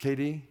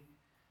KD,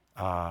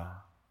 the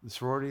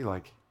sorority?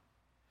 Like,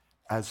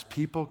 as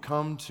people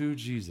come to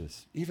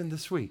Jesus, even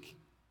this week,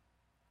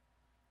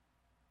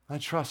 I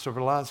trust over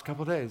the last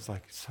couple of days,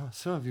 like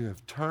some of you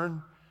have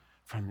turned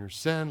from your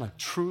sin, like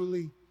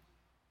truly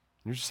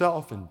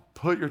yourself, and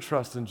put your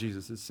trust in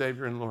Jesus as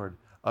Savior and Lord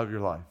of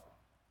your life.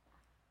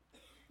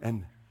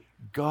 And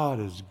God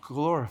is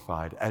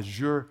glorified as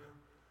you're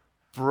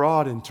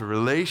brought into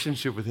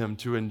relationship with Him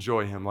to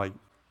enjoy Him. Like,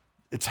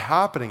 it's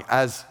happening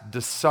as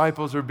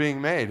disciples are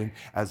being made. And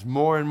as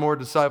more and more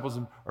disciples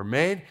are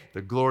made,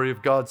 the glory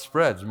of God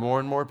spreads. More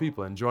and more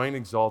people enjoying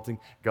and exalting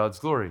God's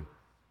glory.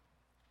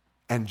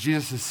 And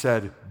Jesus has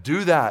said,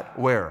 do that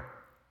where?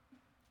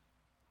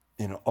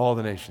 In all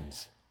the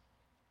nations.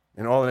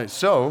 In all the nations.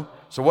 So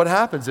what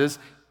happens is,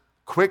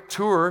 quick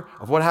tour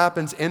of what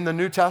happens in the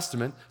New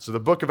Testament. So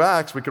the book of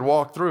Acts we could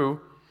walk through.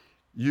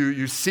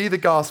 You see the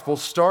gospel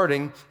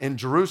starting in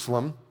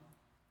Jerusalem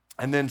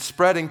and then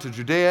spreading to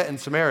Judea and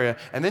Samaria.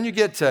 And then you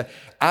get to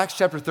Acts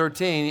chapter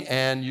 13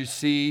 and you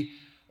see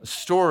a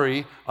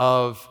story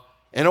of,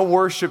 in a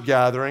worship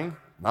gathering,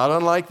 not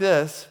unlike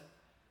this,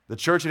 the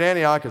church at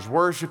Antioch is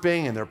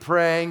worshiping and they're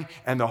praying,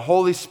 and the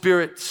Holy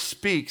Spirit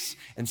speaks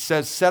and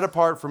says, set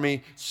apart for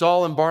me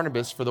Saul and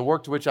Barnabas for the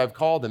work to which I've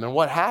called them. And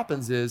what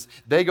happens is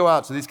they go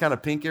out. So these kind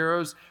of pink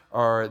arrows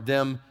are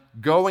them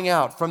going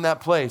out from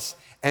that place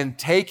and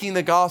taking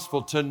the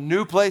gospel to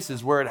new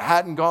places where it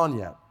hadn't gone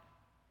yet.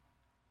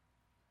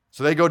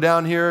 So they go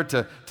down here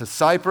to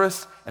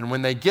Cyprus, and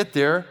when they get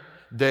there,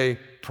 they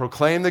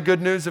proclaim the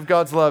good news of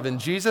God's love in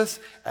Jesus,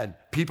 and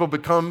people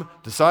become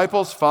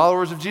disciples,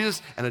 followers of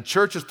Jesus, and a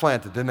church is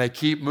planted. Then they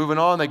keep moving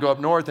on. They go up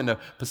north into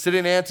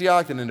Pisidian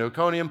Antioch, and into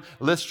Iconium,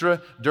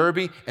 Lystra,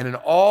 Derbe, and in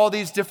all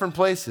these different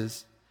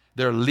places,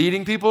 they're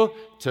leading people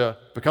to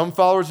become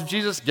followers of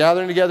Jesus,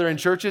 gathering together in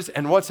churches,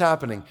 and what's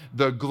happening?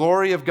 The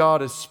glory of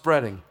God is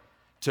spreading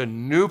to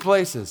new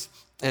places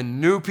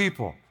and new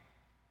people.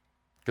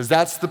 Because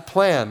that's the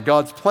plan.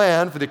 God's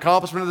plan for the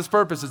accomplishment of this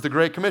purpose is the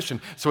Great Commission.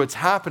 So it's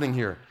happening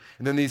here.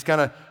 And then these kind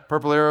of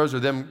purple arrows are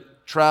them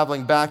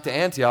traveling back to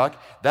Antioch.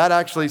 That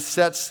actually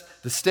sets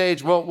the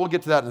stage. Well, we'll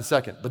get to that in a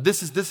second. But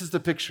this is the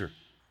picture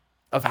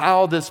of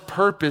how this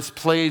purpose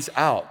plays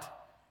out.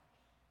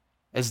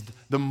 As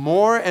the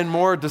more and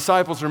more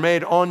disciples are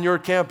made on your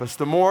campus,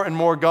 the more and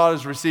more God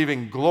is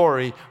receiving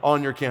glory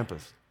on your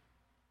campus.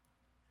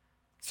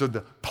 So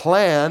the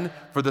plan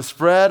for the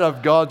spread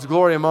of God's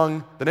glory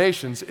among the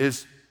nations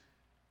is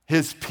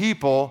His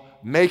people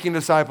making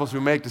disciples who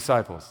make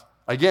disciples.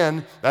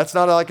 Again, that's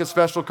not like a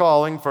special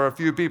calling for a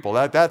few people.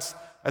 That's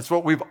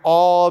what we've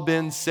all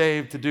been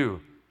saved to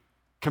do,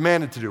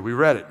 commanded to do. We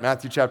read it,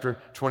 Matthew chapter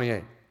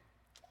 28.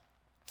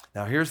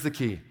 Now here's the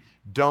key.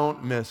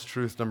 Don't miss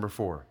truth number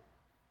 4.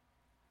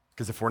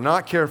 Because if we're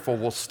not careful,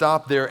 we'll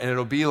stop there and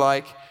it'll be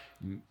like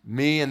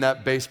me in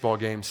that baseball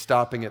game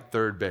stopping at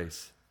third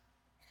base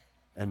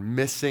and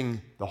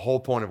missing the whole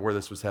point of where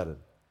this was headed.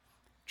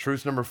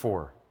 Truth number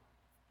 4.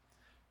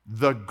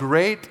 The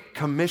Great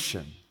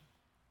Commission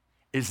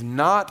is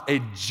not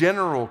a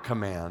general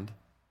command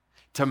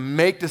to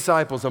make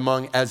disciples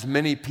among as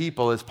many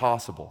people as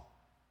possible.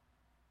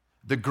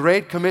 The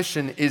Great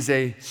Commission is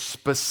a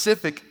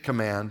specific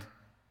command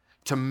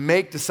to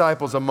make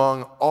disciples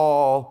among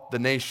all the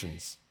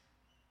nations.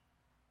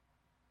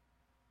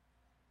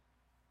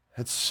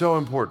 It's so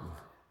important.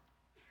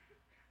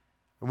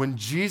 When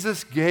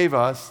Jesus gave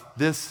us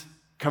this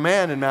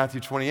command in Matthew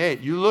 28,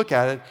 you look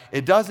at it,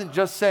 it doesn't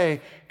just say,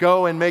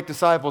 go and make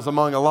disciples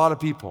among a lot of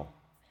people.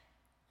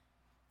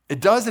 It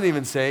doesn't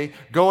even say,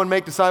 go and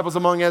make disciples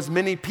among as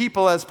many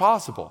people as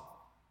possible.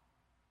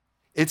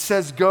 It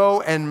says,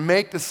 go and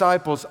make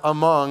disciples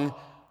among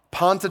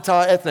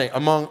pantata ethne,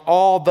 among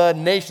all the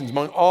nations,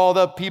 among all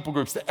the people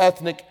groups, the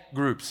ethnic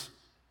groups.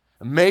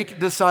 Make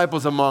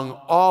disciples among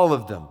all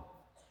of them.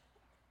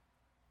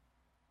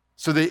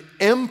 So the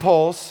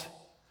impulse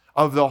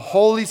of the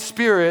Holy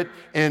Spirit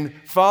in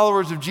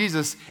followers of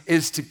Jesus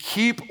is to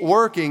keep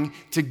working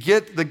to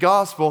get the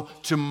gospel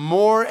to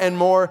more and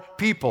more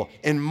people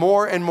in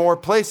more and more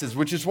places,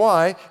 which is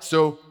why,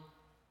 so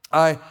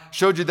I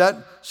showed you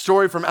that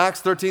story from Acts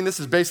 13. This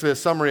is basically a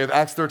summary of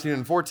Acts 13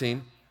 and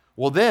 14.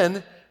 Well,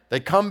 then they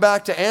come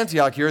back to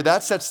Antioch here.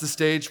 That sets the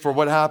stage for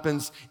what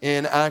happens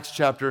in Acts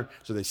chapter.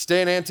 So they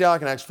stay in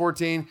Antioch in Acts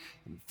 14,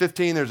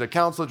 15, there's a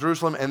council at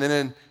Jerusalem. And then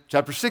in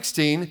chapter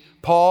 16,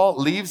 Paul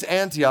leaves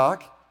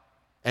Antioch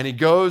and he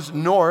goes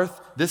north.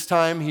 This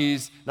time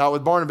he's not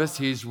with Barnabas,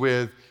 he's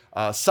with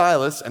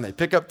Silas, and they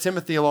pick up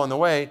Timothy along the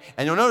way.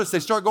 And you'll notice they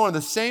start going to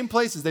the same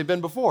places they've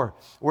been before,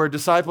 where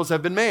disciples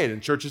have been made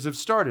and churches have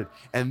started.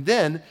 And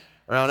then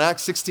around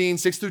Acts 16,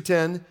 6 through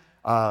 10,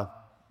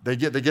 they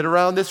get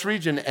around this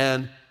region,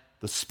 and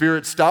the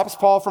Spirit stops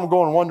Paul from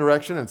going one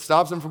direction and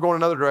stops him from going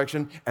another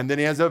direction. And then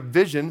he has a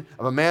vision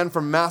of a man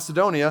from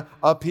Macedonia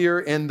up here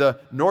in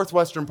the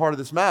northwestern part of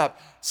this map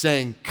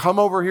saying, come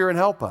over here and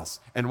help us.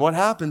 And what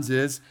happens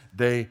is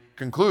they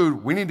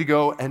conclude, we need to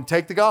go and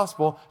take the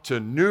gospel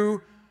to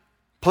new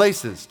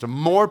places, to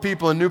more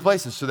people in new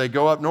places. So they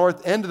go up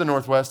north into the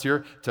northwest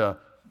here to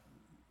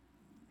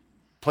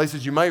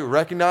places you might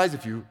recognize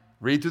if you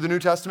read through the New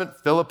Testament: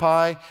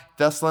 Philippi,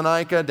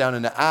 Thessalonica, down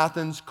into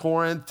Athens,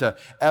 Corinth, to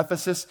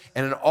Ephesus.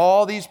 And in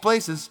all these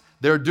places,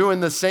 they're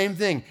doing the same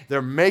thing.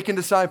 They're making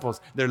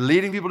disciples. They're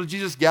leading people to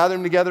Jesus,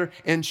 gathering together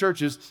in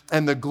churches,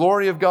 and the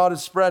glory of God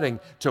is spreading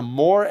to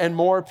more and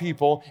more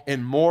people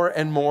in more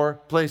and more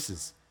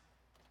places.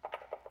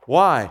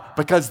 Why?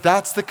 Because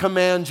that's the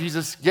command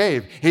Jesus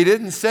gave. He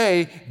didn't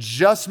say,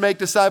 just make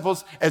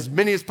disciples as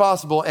many as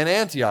possible in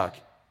Antioch.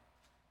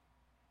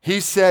 He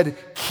said,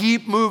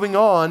 keep moving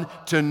on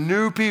to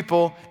new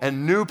people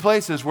and new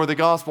places where the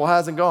gospel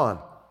hasn't gone.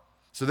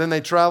 So then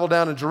they travel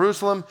down to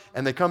Jerusalem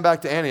and they come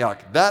back to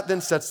Antioch. That then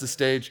sets the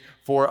stage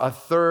for a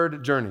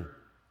third journey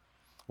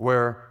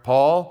where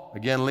Paul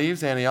again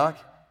leaves Antioch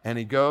and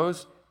he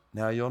goes.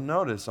 Now you'll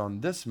notice on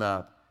this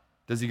map,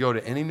 does he go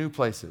to any new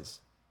places?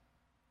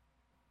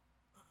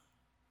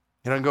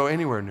 He doesn't go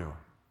anywhere new.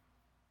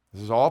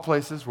 This is all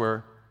places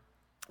where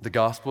the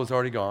gospel has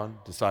already gone,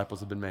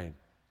 disciples have been made.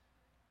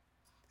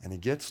 And he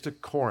gets to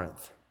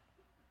Corinth.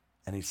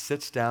 and he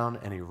sits down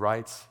and he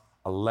writes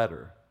a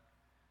letter.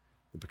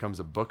 It becomes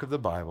a book of the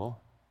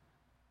Bible,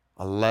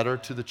 a letter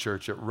to the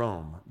church at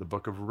Rome, the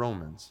book of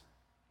Romans.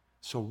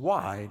 So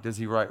why does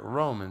he write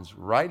Romans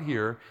right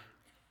here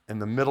in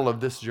the middle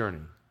of this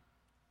journey?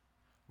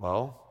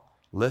 Well,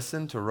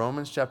 listen to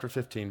Romans chapter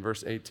 15,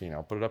 verse 18.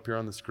 I'll put it up here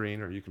on the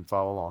screen, or you can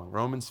follow along.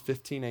 Romans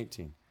 15,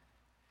 18.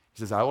 He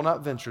says, I will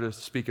not venture to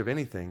speak of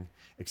anything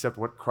except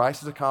what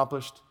Christ has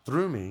accomplished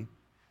through me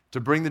to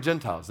bring the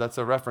Gentiles. That's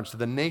a reference to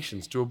the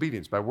nations, to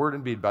obedience, by word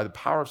and deed, by the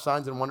power of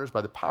signs and wonders,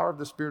 by the power of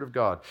the Spirit of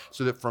God,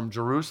 so that from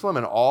Jerusalem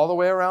and all the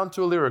way around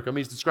to Illyricum,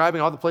 he's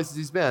describing all the places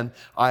he's been,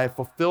 I have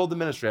fulfilled the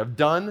ministry. I've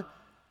done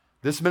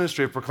this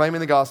ministry of proclaiming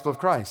the gospel of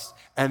Christ.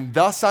 And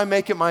thus I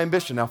make it my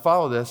ambition, now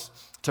follow this,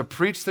 to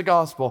preach the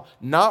gospel,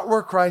 not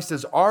where Christ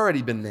has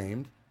already been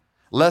named,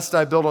 lest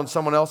I build on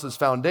someone else's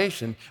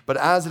foundation, but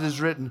as it is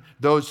written,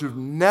 those who've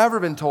never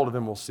been told of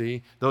him will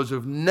see, those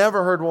who've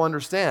never heard will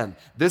understand.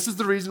 This is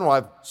the reason why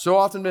I've so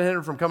often been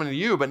hindered from coming to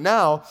you, but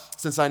now,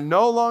 since I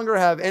no longer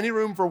have any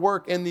room for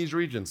work in these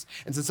regions,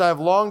 and since I have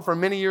longed for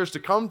many years to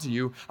come to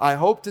you, I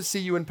hope to see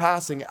you in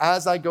passing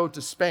as I go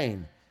to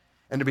Spain,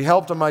 and to be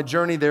helped on my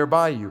journey there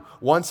by you,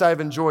 once I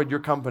have enjoyed your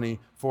company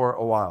for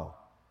a while.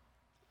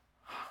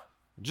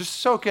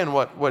 Just soak in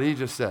what he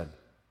just said.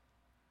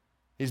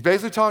 He's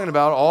basically talking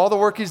about all the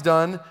work he's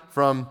done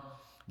from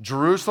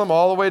Jerusalem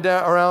all the way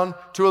down around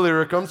to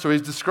Illyricum. So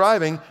he's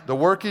describing the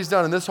work he's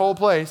done in this whole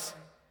place.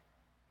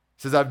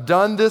 He says, I've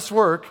done this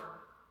work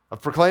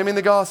of proclaiming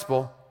the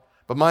gospel,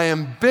 but my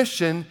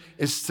ambition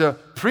is to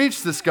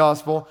preach this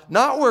gospel,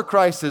 not where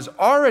Christ has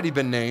already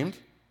been named,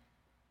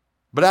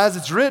 but as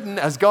it's written,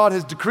 as God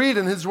has decreed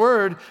in his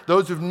word,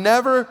 those who've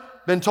never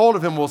been told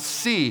of him will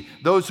see.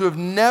 Those who have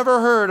never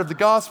heard of the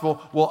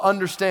gospel will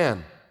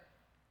understand.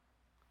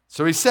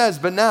 So he says,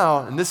 but now,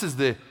 and this is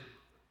the,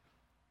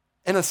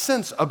 in a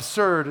sense,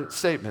 absurd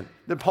statement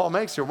that Paul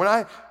makes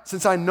here.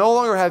 Since I no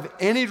longer have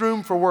any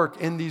room for work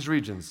in these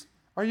regions,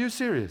 are you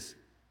serious?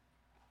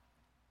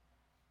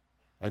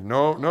 Like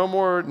no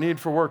more need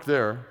for work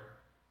there.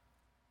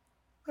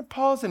 And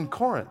Paul's in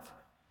Corinth.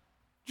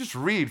 Just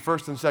read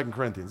 1st and 2nd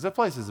Corinthians. That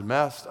place is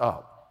messed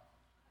up.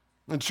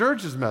 The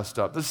church is messed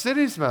up. The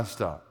city's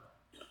messed up.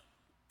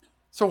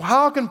 So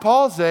how can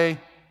Paul say,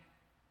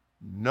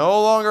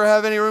 no longer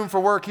have any room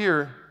for work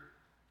here?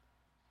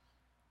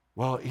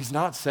 Well, he's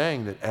not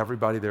saying that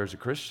everybody there is a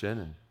Christian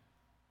and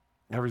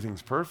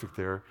everything's perfect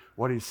there.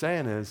 What he's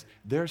saying is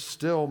there's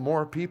still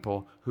more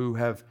people who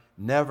have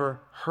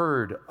never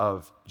heard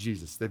of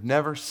Jesus. They've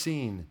never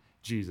seen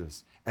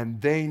Jesus.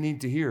 And they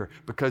need to hear,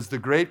 because the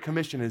Great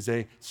Commission is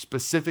a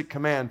specific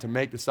command to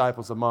make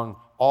disciples among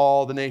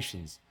all the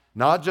nations.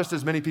 Not just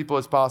as many people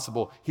as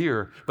possible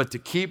here, but to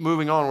keep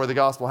moving on where the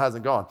gospel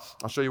hasn't gone.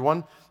 I'll show you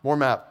one more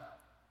map.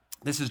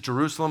 This is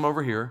Jerusalem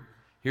over here.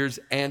 Here's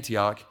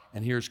Antioch,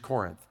 and here's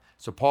Corinth.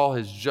 So Paul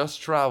has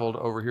just traveled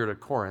over here to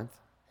Corinth.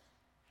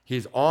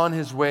 He's on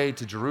his way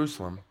to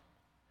Jerusalem.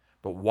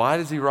 But why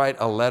does he write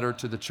a letter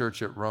to the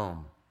church at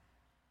Rome?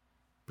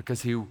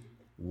 Because he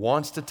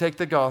wants to take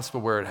the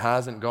gospel where it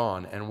hasn't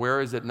gone. And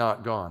where is it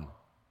not gone?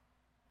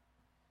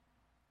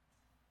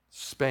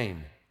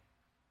 Spain.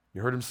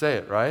 You heard him say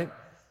it, right?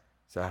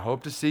 So I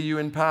hope to see you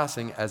in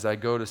passing as I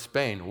go to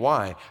Spain.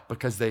 Why?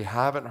 Because they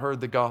haven't heard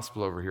the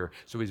gospel over here.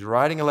 So he's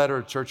writing a letter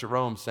to the church at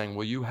Rome saying,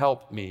 will you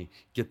help me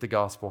get the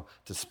gospel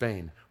to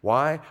Spain?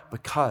 Why?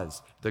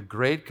 Because the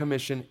Great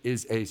Commission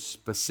is a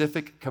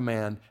specific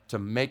command to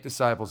make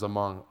disciples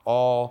among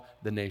all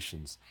the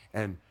nations.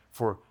 And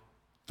for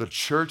the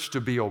church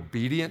to be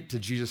obedient to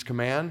Jesus'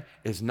 command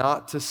is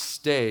not to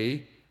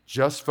stay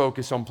just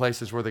focus on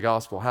places where the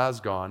gospel has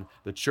gone.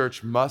 The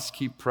church must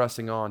keep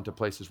pressing on to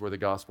places where the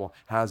gospel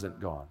hasn't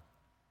gone.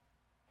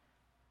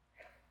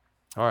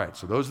 All right,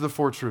 so those are the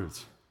 4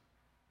 truths.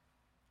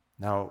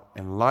 Now,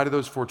 in light of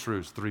those 4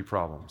 truths, 3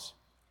 problems.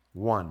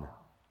 1,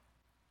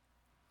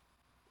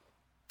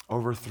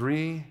 over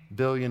 3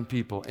 billion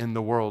people in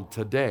the world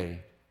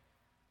today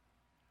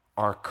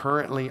are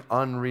currently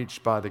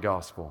unreached by the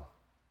gospel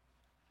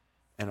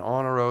and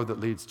on a road that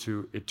leads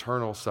to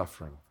eternal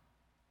suffering.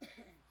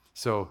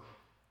 So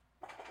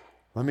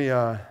let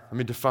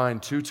me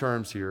define 2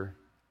 terms here,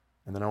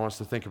 and then I want us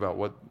to think about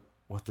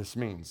what this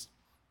means.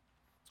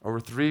 Over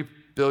 3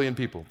 billion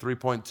people,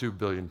 3.2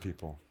 billion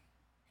people,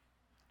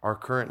 are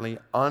currently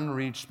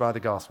unreached by the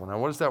gospel. Now,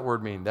 what does that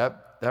word mean?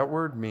 That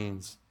word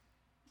means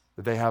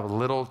that they have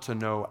little to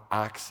no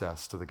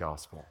access to the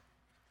gospel.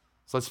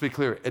 So let's be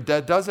clear.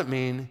 That doesn't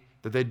mean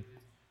that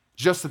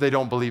they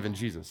don't believe in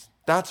Jesus.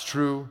 That's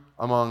true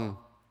among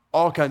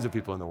all kinds of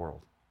people in the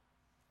world.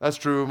 That's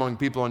true among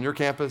people on your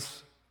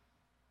campus.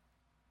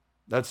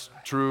 That's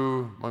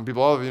true among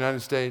people all over the United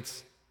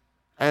States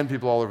and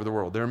people all over the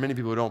world. There are many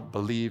people who don't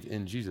believe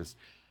in Jesus.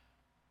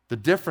 The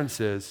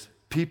difference is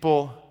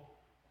people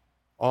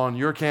on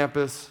your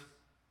campus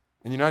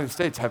in the United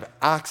States have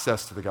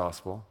access to the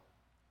gospel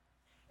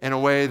in a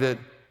way that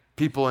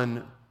people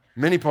in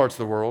many parts of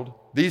the world,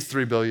 these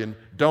 3 billion,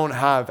 don't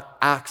have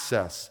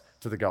access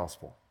to the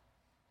gospel.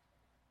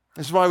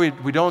 This is why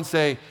we don't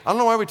say, I don't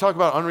know why we talk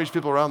about unreached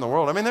people around the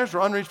world. I mean, there's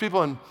unreached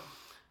people in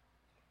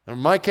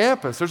my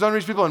campus. There's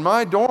unreached people in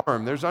my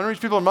dorm. There's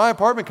unreached people in my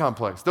apartment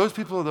complex. Those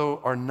people, though,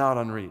 are not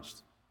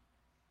unreached.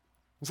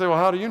 You say, well,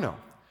 how do you know?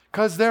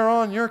 Because they're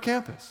on your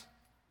campus.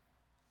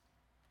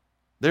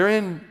 They're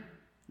in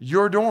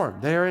your dorm.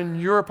 They're in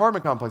your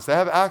apartment complex. They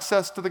have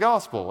access to the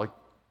gospel. Like,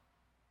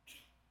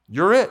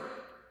 you're it.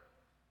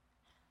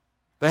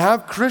 They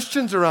have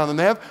Christians around them.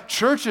 They have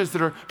churches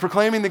that are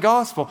proclaiming the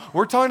gospel.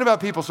 We're talking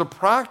about people. So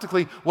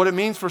practically what it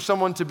means for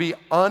someone to be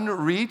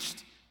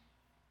unreached,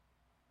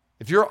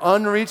 if you're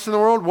unreached in the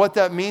world, what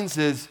that means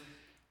is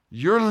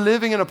you're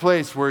living in a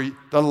place where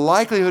the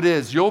likelihood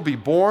is you'll be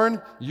born,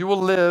 you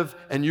will live,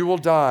 and you will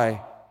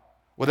die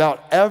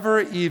without ever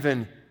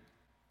even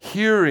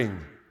hearing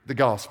the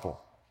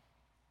gospel.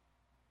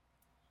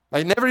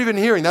 Like never even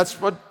hearing. That's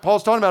what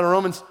Paul's talking about in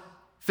Romans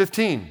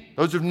 15.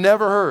 Those who've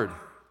never heard.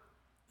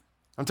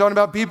 I'm talking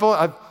about people,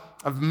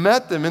 I've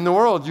met them in the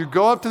world. You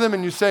go up to them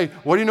and you say,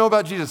 what do you know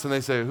about Jesus? And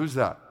they say, who's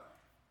that?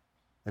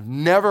 They've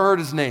never heard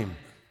his name.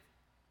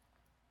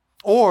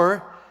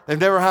 Or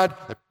they've heard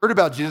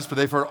about Jesus, but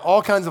they've heard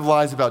all kinds of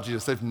lies about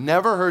Jesus. They've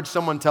never heard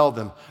someone tell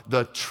them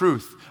the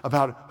truth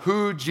about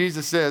who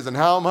Jesus is and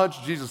how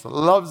much Jesus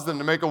loves them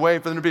to make a way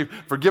for them to be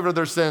forgiven of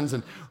their sins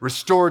and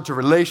restored to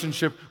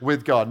relationship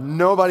with God.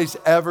 Nobody's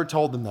ever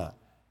told them that.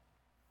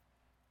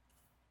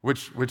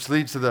 Which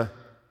leads to the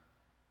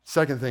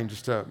second thing,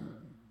 just to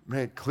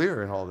make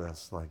clear in all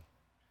this, like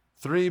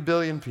 3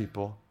 billion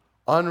people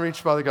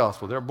unreached by the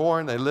gospel. They're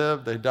born, they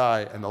live, they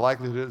die, and the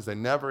likelihood is they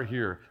never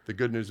hear the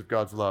good news of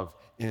God's love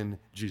in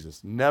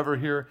Jesus. Never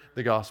hear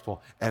the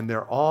gospel, and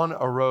they're on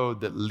a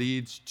road that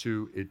leads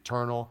to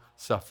eternal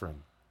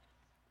suffering.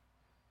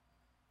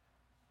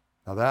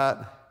 Now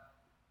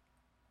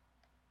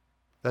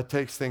that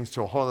takes things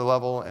to a whole other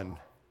level, and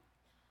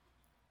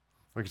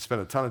we could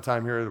spend a ton of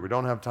time here that we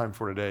don't have time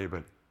for today,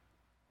 but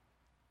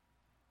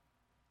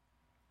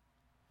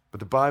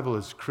the Bible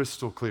is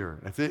crystal clear.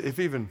 If it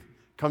even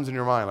comes in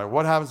your mind, like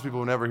what happens to people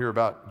who never hear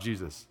about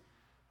Jesus?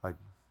 Like,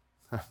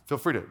 feel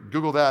free to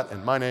Google that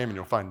and my name, and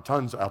you'll find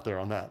tons out there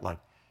on that. Like,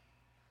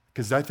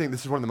 because I think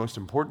this is one of the most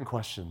important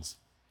questions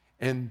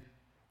in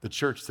the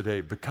church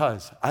today,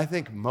 because I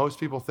think most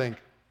people think,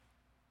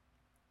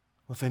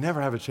 well, if they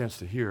never have a chance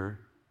to hear,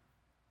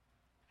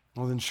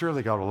 well, then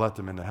surely God will let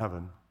them into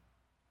heaven.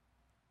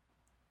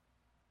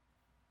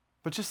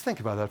 But just think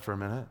about that for a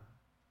minute.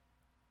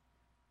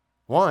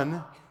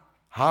 One,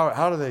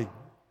 how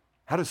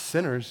do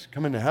sinners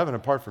come into heaven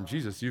apart from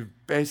Jesus? You've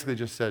basically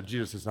just said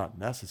Jesus is not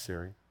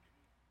necessary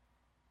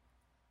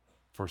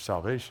for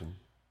salvation.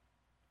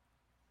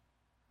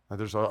 Now,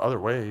 there's other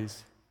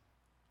ways.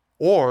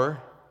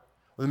 Or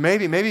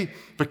maybe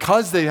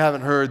because they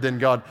haven't heard, then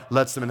God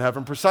lets them in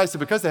heaven, precisely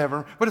because they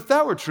haven't heard. But if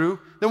that were true,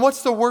 then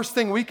what's the worst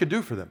thing we could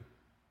do for them?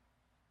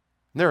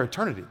 Their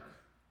eternity.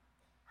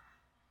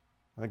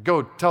 Like,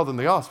 go tell them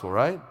the gospel,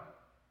 right?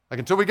 Like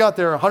until we got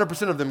there,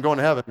 100% of them going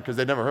to heaven because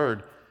they'd never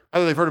heard.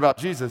 Either they've heard about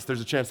Jesus, there's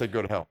a chance they'd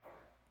go to hell.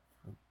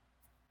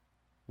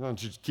 Why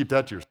don't you just keep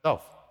that to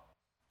yourself?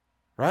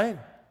 Right?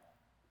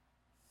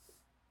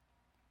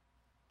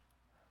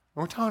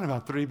 We're talking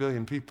about 3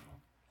 billion people.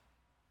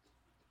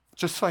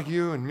 Just like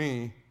you and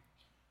me,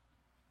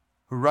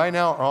 who right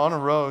now are on a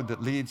road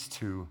that leads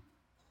to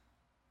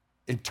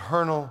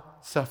eternal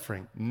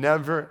suffering.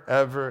 Never,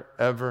 ever,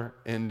 ever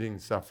ending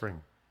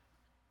suffering.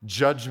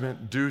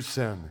 Judgment due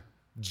sin.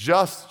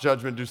 Just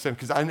judgment due sin.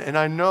 Because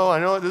I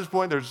know at this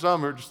point there's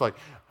some who are just like,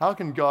 how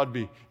can God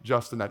be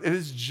just in that? It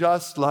is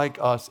just like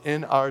us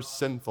in our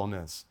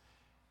sinfulness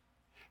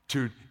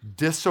to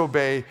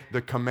disobey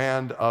the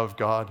command of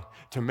God,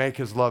 to make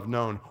his love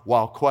known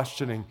while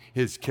questioning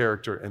his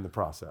character in the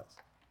process.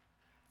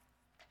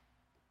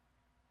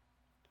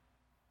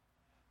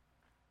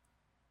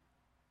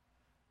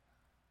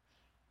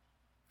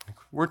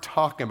 We're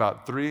talking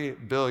about 3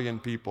 billion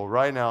people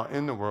right now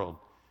in the world,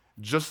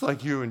 just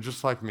like you and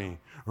just like me,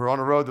 who are on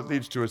a road that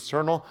leads to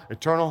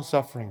eternal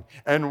suffering.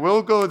 And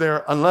we'll go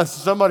there unless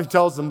somebody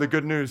tells them the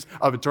good news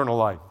of eternal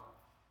life.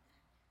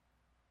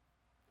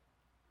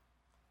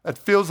 That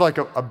feels like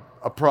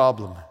a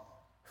problem,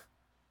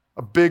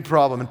 a big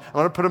problem. And I'm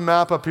going to put a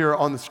map up here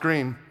on the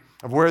screen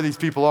of where these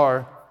people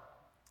are.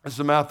 This is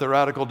a map that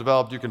Radical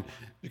developed. You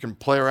can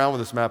play around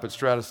with this map at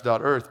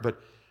stratus.earth,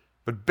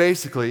 but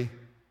basically,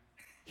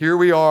 here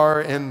we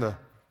are in the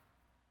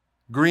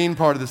green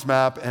part of this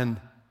map, and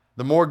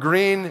the more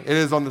green it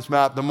is on this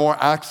map, the more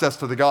access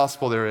to the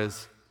gospel there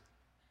is.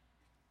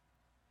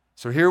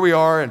 So here we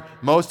are, and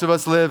most of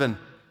us live in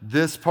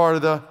this part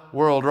of the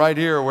world right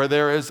here where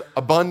there is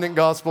abundant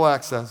gospel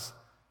access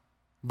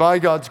by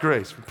God's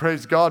grace. We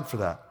praise God for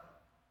that.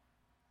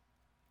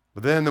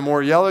 But then the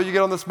more yellow you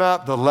get on this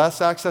map, the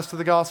less access to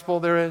the gospel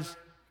there is.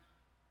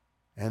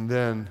 And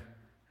then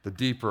the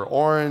deeper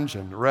orange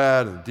and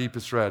red and the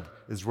deepest red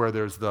is where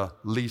there's the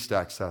least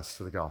access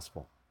to the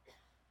gospel.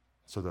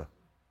 So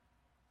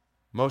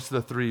most of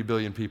the 3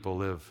 billion people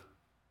live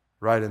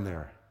right in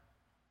there.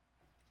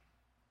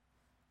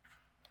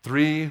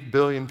 3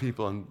 billion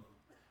people. And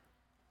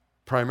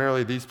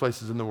primarily these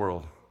places in the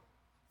world,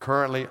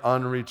 currently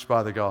unreached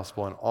by the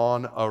gospel and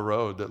on a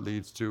road that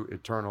leads to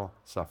eternal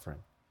suffering.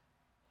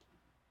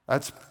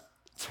 It's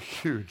a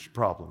huge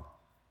problem.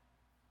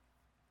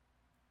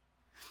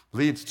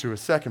 Leads to a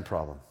second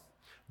problem.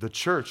 The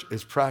church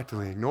is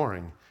practically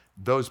ignoring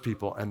those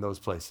people and those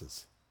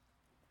places.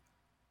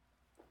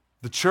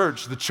 The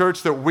church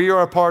that we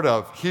are a part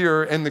of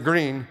here in the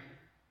green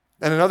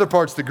and in other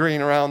parts of the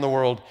green around the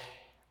world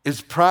is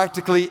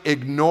practically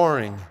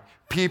ignoring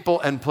people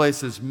and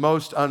places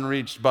most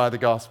unreached by the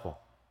gospel.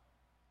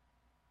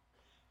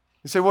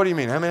 You say, what do you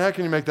mean? I mean, how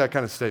can you make that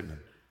kind of statement?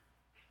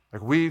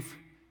 Like, we've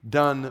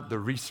done the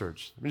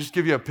research. Let me just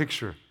give you a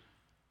picture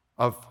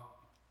of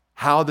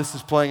how this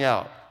is playing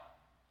out.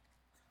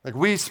 Like,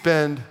 we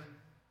spend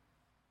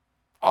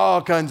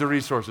all kinds of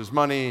resources,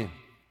 money,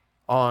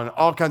 on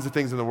all kinds of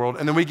things in the world,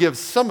 and then we give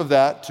some of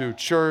that to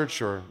church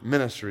or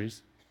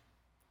ministries.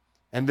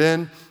 And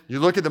then you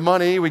look at the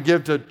money we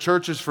give to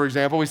churches, for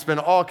example, we spend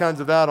all kinds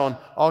of that on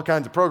all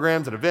kinds of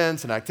programs and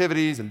events and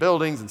activities and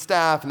buildings and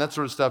staff and that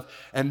sort of stuff.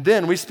 And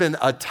then we spend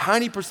a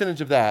tiny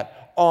percentage of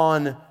that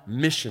on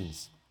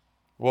missions,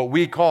 what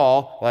we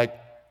call like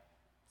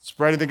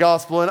spreading the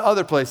gospel in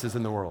other places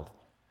in the world.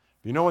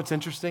 You know what's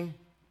interesting?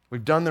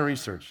 We've done the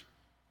research.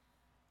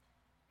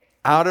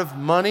 Out of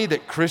money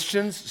that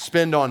Christians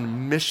spend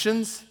on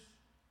missions,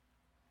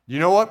 you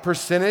know what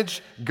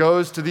percentage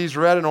goes to these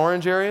red and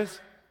orange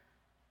areas?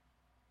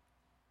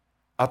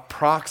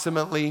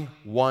 Approximately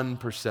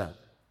 1%.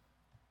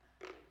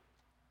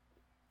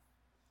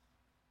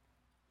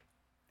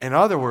 In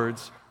other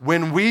words,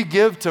 when we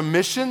give to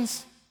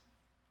missions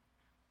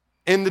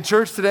in the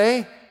church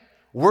today,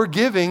 we're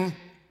giving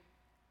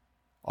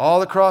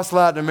all across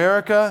Latin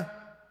America,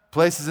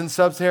 places in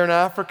sub-Saharan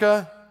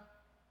Africa,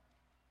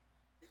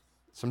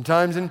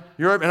 sometimes in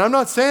Europe. And I'm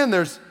not saying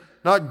there's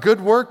not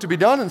good work to be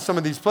done in some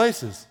of these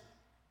places.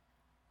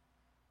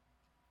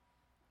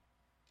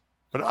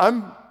 But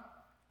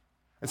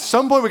at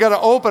some point we got to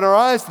open our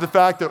eyes to the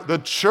fact that the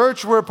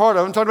church we're a part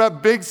of, I'm talking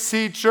about Big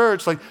C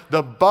Church, like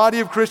the body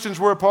of Christians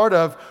we're a part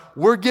of,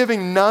 we're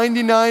giving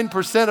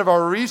 99% of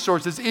our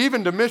resources,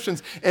 even to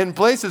missions, in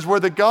places where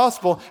the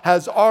gospel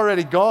has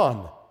already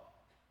gone.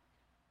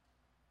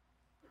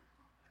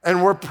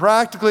 And we're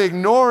practically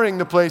ignoring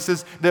the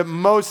places that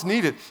most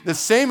need it. The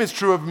same is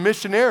true of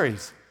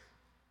missionaries.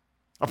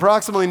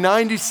 Approximately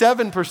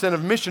 97%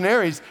 of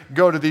missionaries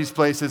go to these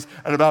places,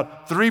 and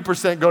about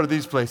 3% go to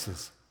these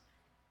places.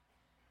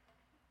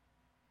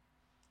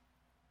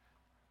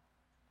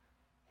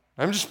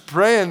 I'm just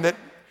praying that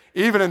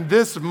even in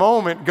this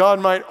moment, God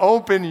might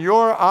open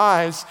your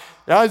eyes,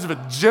 the eyes of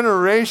a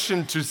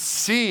generation, to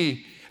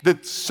see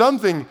that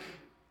something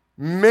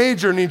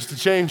major needs to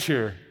change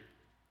here.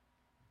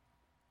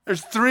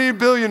 There's 3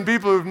 billion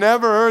people who've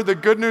never heard the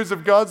good news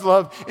of God's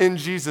love in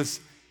Jesus,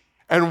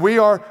 and we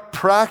are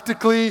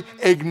practically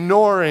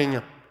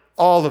ignoring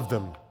all of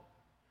them.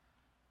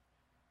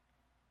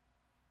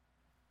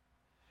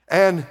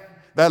 And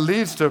that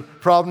leads to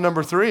problem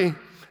number 3.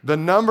 The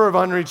number of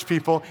unreached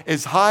people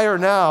is higher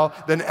now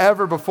than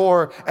ever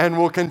before and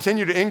will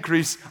continue to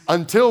increase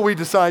until we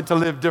decide to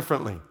live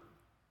differently.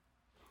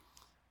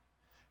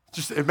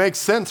 It makes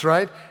sense,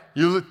 right?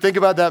 You think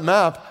about that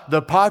map,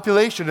 the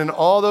population in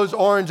all those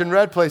orange and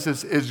red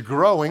places is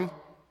growing.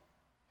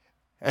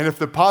 And if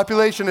the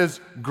population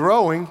is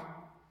growing,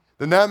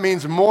 then that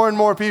means more and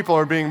more people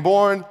are being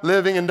born,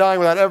 living, and dying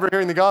without ever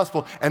hearing the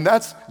gospel. And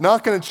that's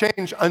not going to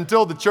change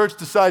until the church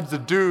decides to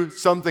do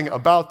something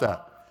about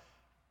that.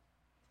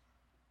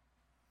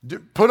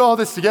 Put all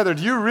this together.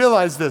 Do you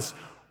realize this?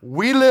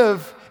 We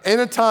live in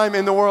a time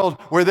in the world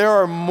where there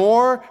are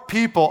more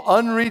people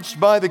unreached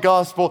by the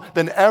gospel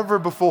than ever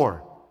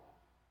before.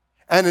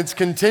 And it's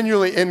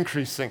continually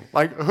increasing.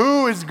 Like,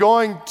 who is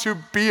going to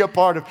be a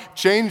part of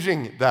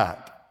changing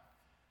that?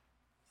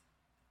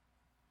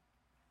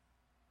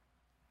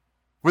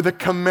 With a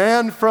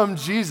command from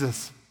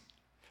Jesus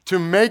to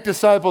make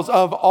disciples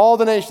of all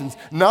the nations,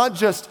 not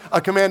just a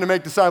command to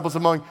make disciples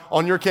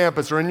on your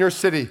campus or in your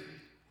city.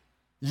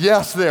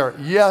 Yes,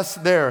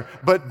 there.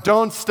 But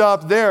don't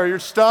stop there. You're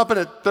stopping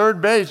at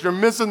third base. You're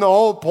missing the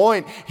whole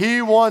point.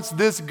 He wants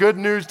this good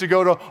news to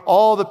go to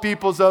all the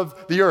peoples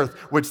of the earth,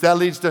 which that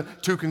leads to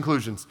 2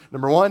 conclusions.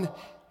 Number 1,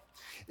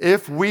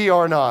 if we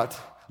are not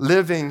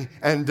living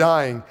and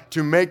dying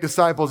to make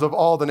disciples of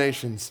all the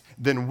nations,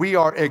 then we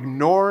are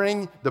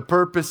ignoring the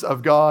purpose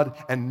of God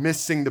and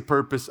missing the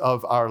purpose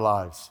of our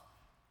lives.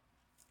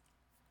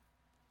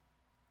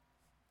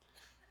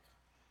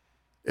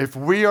 If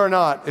you are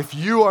not, if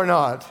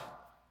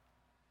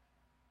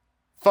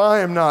I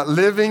am not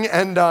living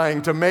and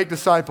dying to make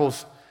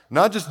disciples,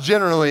 not just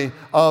generally,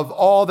 of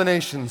all the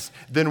nations,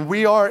 then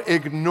we are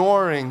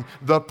ignoring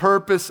the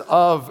purpose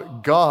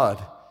of God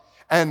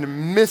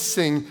and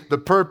missing the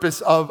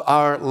purpose of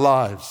our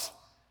lives.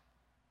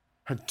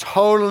 We're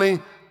totally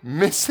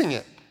missing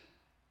it.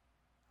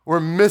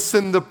 We're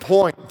missing the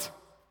point.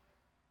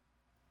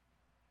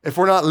 If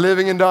we're not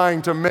living and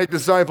dying to make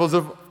disciples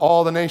of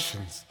all the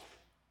nations.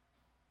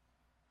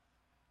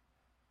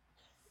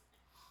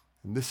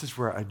 And this is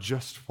where I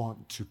just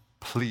want to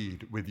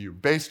plead with you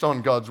based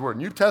on God's word.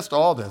 And you test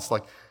all this.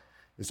 Like,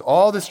 is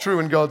all this true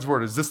in God's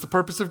word? Is this the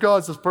purpose of God?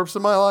 Is this the purpose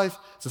of my life?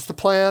 Is this the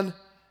plan?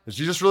 Has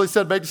Jesus really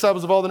said, make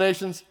disciples of all the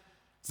nations?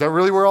 Is that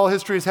really where all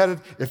history is headed?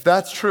 If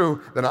that's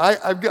true, then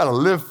I've got to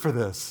live for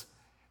this.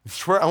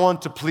 It's where I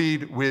want to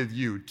plead with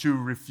you to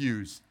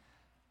refuse,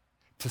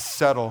 to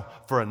settle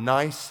for a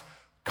nice,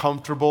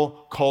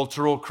 comfortable,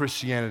 cultural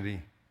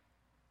Christianity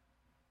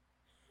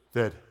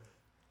that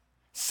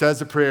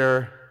says a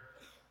prayer,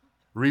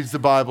 reads the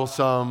Bible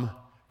some,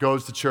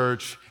 goes to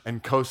church,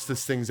 and coasts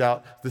this thing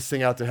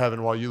out to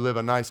heaven while you live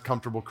a nice,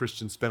 comfortable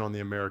Christian spin on the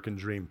American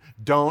dream.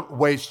 Don't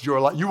waste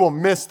your life. You will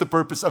miss the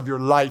purpose of your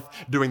life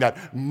doing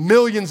that.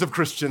 Millions of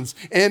Christians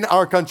in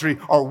our country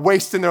are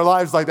wasting their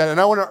lives like that, and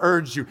I want to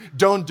urge you,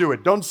 don't do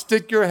it. Don't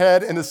stick your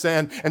head in the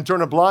sand and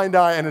turn a blind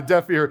eye and a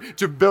deaf ear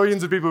to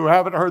billions of people who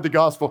haven't heard the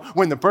gospel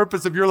when the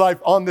purpose of your life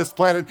on this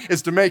planet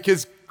is to make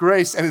His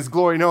grace and His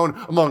glory known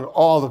among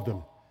all of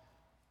them.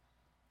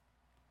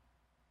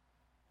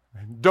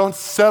 Don't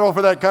settle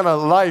for that kind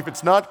of life.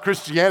 It's not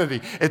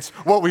Christianity. It's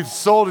what we've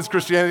sold as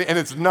Christianity, and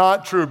it's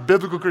not true.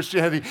 Biblical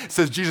Christianity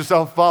says, Jesus,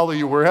 I'll follow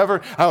you wherever,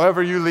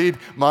 however you lead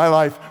my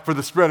life for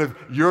the spread of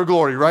your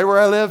glory, right where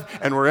I live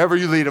and wherever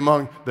you lead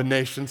among the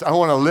nations. I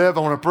want to live,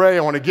 I want to pray,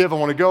 I want to give, I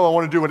want to go, I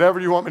want to do whatever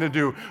you want me to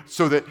do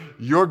so that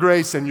your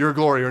grace and your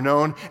glory are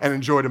known and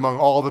enjoyed among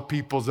all the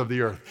peoples of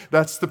the earth.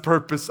 That's the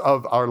purpose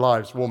of our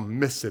lives. We'll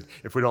miss it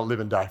if we don't live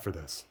and die for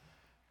this.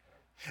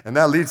 And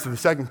that leads to the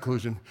second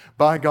conclusion.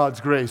 By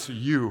God's grace,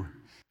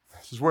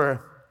 this is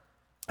where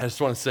I just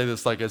want to say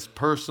this like as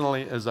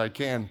personally as I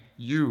can,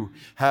 you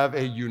have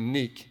a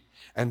unique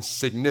and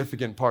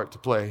significant part to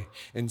play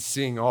in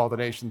seeing all the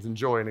nations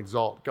enjoy and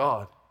exalt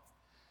God.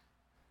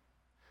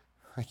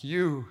 Like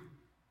you,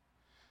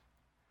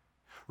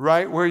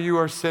 right where you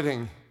are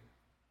sitting.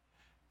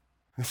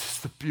 This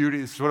is the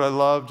beauty, this is what I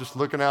love, just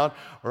looking out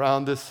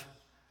around this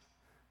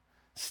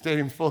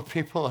stadium full of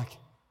people like,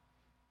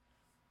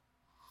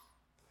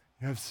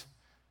 you have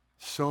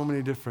so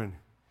many different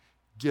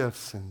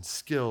gifts and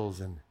skills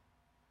and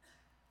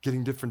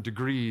getting different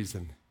degrees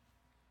and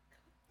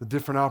the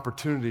different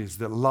opportunities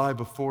that lie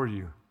before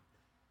you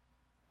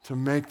to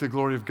make the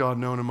glory of God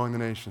known among the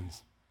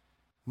nations.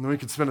 And then we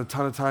could spend a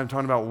ton of time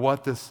talking about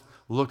what this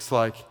looks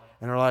like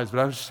in our lives, but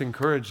I would just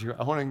encourage you,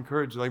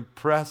 like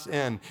press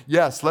in.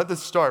 Yes, let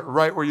this start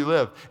right where you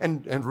live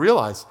and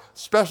realize,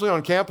 especially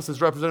on campuses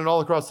represented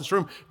all across this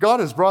room, God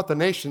has brought the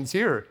nations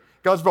here.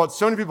 God's brought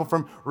so many people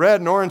from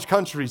red and orange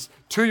countries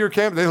to your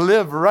camp. They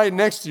live right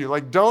next to you.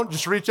 Like, don't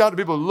just reach out to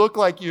people who look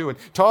like you and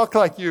talk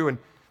like you and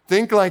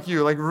think like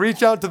you. Like,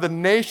 reach out to the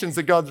nations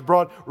that God's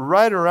brought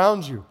right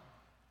around you.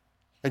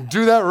 And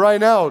do that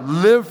right now.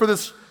 Live for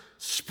this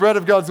spread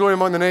of God's glory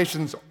among the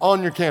nations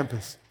on your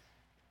campus.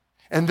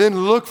 And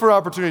then look for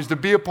opportunities to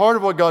be a part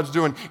of what God's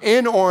doing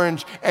in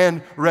orange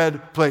and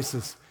red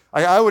places.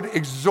 I would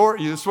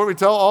exhort you, this is what we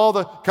tell all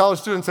the college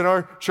students in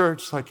our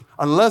church, like,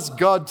 unless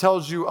God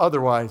tells you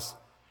otherwise,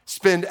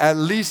 spend at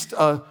least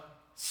a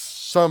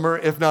summer,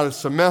 if not a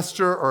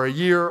semester or a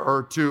year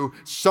or two,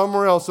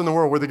 somewhere else in the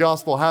world where the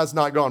gospel has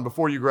not gone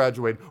before you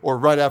graduate or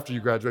right after you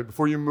graduate,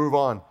 before you move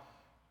on.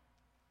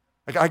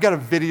 Like, I got a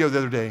video the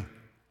other day.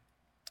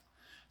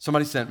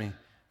 Somebody sent me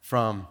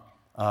from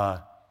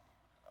a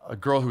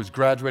girl who was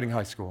graduating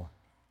high school,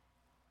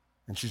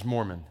 and she's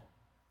Mormon.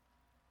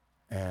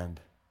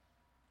 And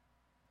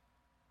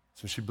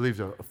so she believes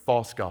a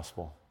false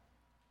gospel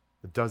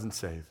that doesn't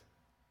save,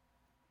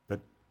 that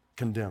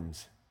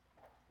condemns.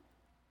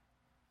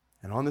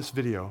 And on this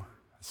video,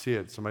 I see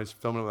it, somebody's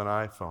filming it with an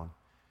iPhone.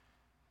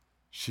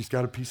 She's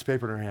got a piece of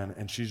paper in her hand,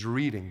 and she's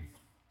reading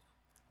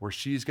where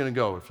she's going to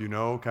go. If you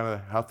know kind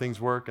of how things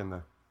work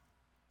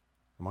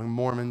among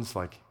Mormons,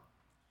 like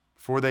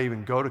before they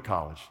even go to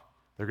college,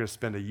 they're going to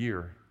spend a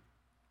year.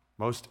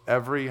 Most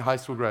every high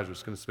school graduate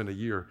is going to spend a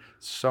year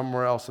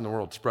somewhere else in the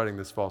world spreading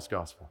this false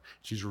gospel.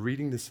 She's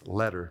reading this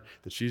letter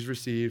that she's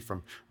received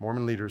from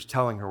Mormon leaders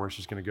telling her where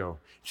she's going to go.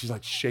 She's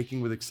like shaking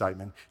with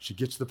excitement. She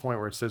gets to the point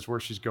where it says where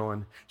she's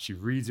going. She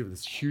reads it with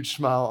this huge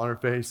smile on her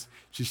face.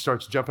 She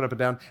starts jumping up and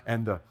down,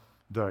 and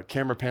the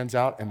camera pans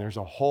out, and there's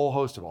a whole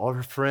host of all of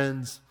her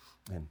friends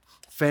and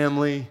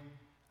family,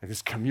 like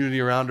this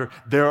community around her.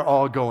 They're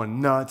all going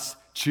nuts,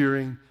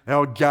 cheering. They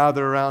all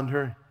gather around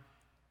her.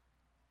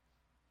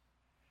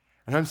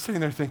 And I'm sitting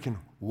there thinking,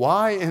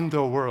 why in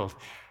the world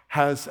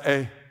has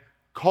a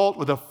cult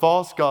with a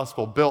false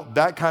gospel built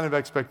that kind of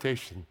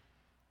expectation?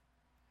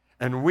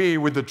 And we,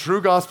 with the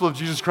true gospel of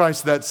Jesus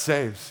Christ that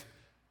saves,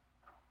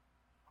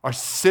 are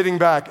sitting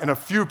back and a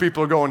few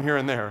people are going here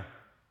and there.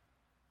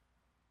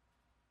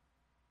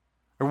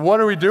 And what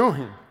are we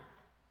doing?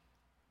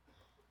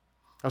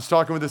 I was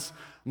talking with this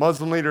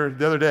Muslim leader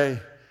the other day,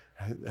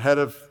 head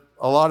of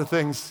a lot of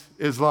things,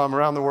 Islam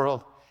around the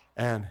world,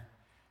 and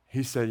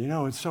he said, you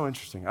know, it's so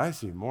interesting. I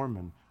see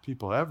Mormon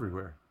people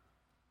everywhere.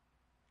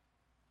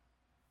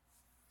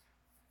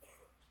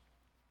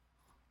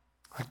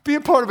 Like, be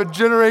a part of a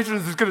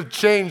generation that's going to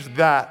change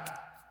that.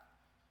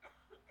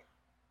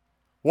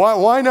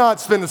 Why not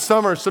spend a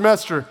summer,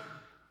 semester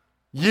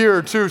year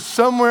or two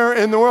somewhere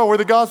in the world where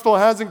the gospel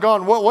hasn't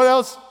gone. What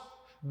else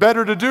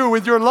better to do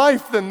with your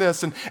life than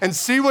this? And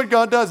see what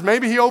God does.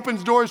 Maybe he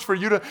opens doors for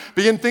you to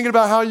begin thinking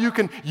about how you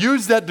can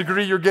use that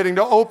degree you're getting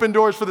to open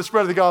doors for the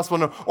spread of the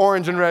gospel in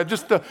orange and red.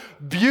 Just the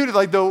beauty,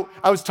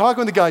 I was talking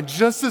with a guy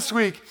just this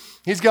week.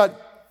 He's got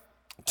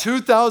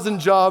 2,000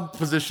 job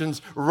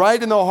positions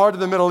right in the heart of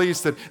the Middle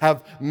East that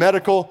have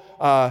medical,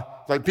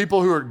 like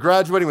people who are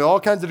graduating with all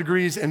kinds of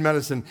degrees in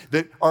medicine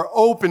that are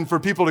open for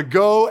people to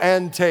go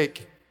and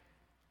take.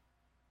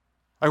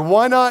 Like,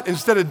 why not,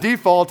 instead of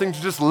defaulting to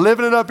just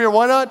living it up here,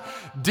 why not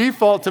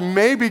default to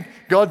maybe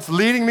God's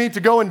leading me to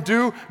go and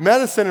do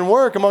medicine and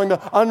work among the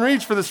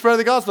unreached for the spread of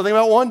the gospel? Think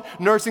about one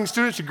nursing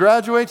student. She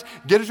graduates,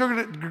 gets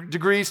her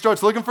degree,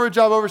 starts looking for a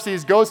job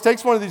overseas, goes,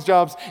 takes one of these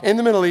jobs in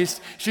the Middle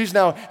East. She's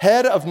now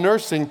head of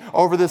nursing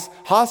over this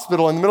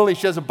hospital in the Middle East.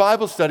 She has a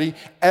Bible study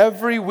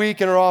every week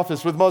in her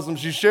office with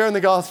Muslims. She's sharing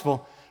the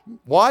gospel.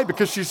 Why?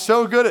 Because she's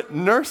so good at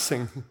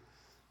nursing.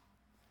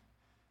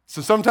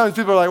 So sometimes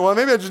people are like, well,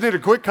 maybe I just need to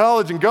quit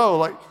college and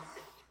go.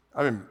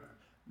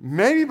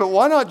 Maybe, but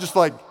why not just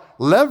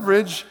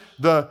leverage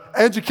the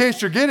education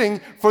you're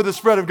getting for the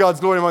spread of God's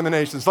glory among the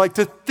nations?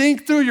 To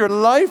think through your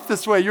life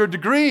this way. Your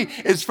degree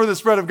is for the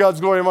spread of God's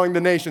glory among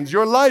the nations.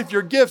 Your life,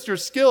 your gifts, your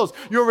skills,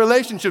 your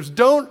relationships.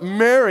 Don't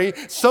marry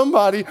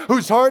somebody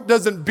whose heart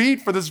doesn't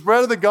beat for the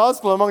spread of the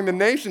gospel among the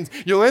nations.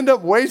 You'll end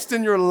up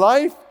wasting your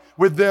life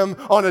with them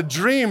on a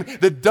dream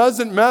that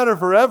doesn't matter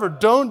forever.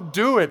 Don't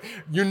do it.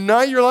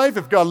 Unite your life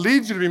if God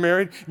leads you to be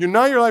married.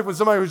 Unite your life with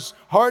somebody whose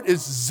heart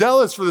is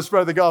zealous for the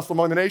spread of the gospel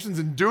among the nations,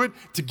 and do it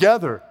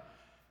together.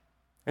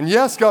 And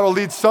yes, God will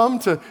lead some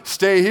to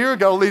stay here.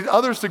 God will lead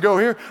others to go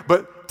here.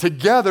 But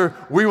together,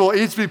 we will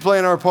each be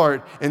playing our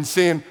part in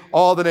seeing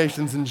all the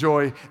nations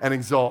enjoy and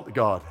exalt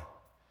God.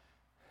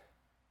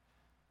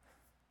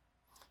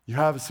 You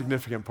have a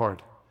significant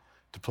part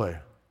to play.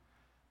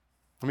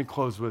 Let me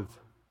close with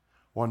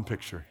one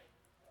picture.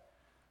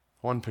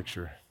 One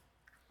picture.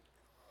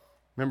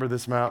 Remember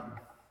this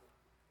map?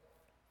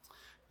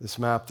 This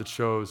map that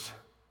shows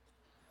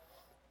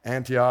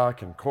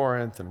Antioch and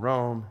Corinth and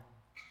Rome.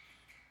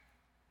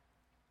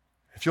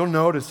 If you'll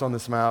notice on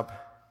this map,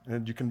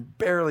 and you can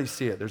barely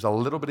see it, there's a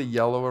little bit of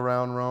yellow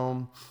around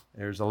Rome,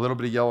 there's a little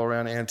bit of yellow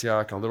around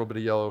Antioch, and a little bit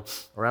of yellow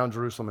around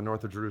Jerusalem and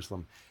north of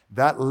Jerusalem.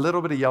 That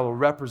little bit of yellow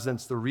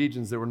represents the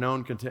regions that were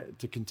known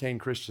to contain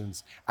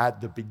Christians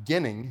at the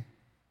beginning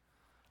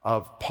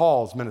of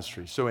Paul's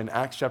ministry. So in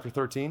Acts chapter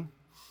 13,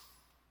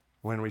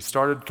 when we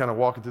started kind of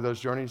walking through those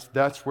journeys,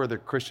 that's where the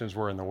Christians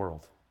were in the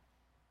world.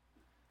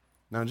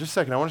 Now in just a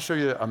second, I want to show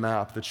you a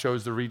map that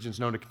shows the regions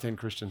known to contain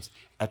Christians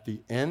at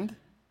the end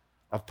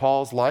of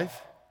Paul's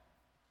life.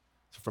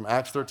 So from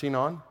Acts 13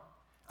 on,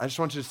 I just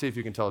want you to see if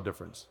you can tell a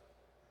difference.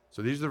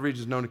 So these are the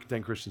regions known to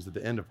contain Christians at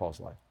the end of Paul's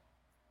life.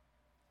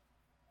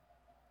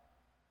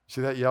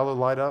 See that yellow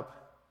light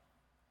up?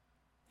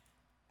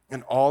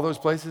 In all those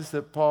places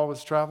that Paul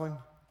was traveling?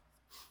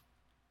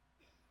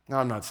 Now,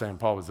 I'm not saying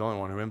Paul was the only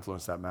one who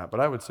influenced that map, but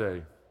I would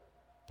say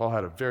Paul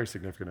had a very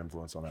significant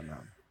influence on that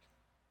map.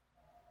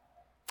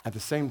 At the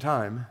same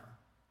time,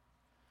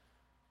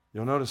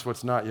 you'll notice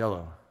what's not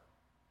yellow.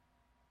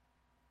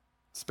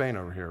 Spain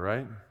over here,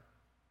 right?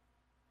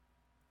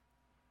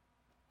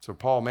 So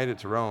Paul made it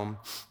to Rome,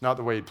 not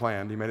the way he'd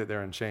planned. He made it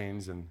there in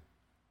chains, and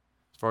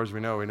as far as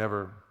we know, he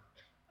never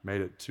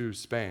made it to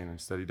Spain.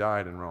 Instead, he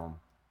died in Rome.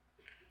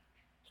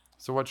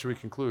 So what should we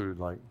conclude?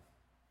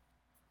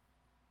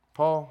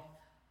 Paul,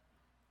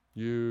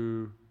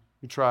 you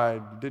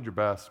tried, you did your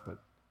best, but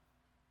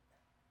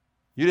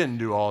you didn't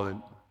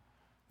do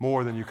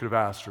more than you could have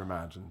asked or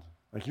imagined.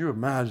 You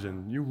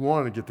imagined, you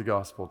wanted to get the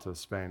gospel to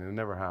Spain, and it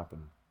never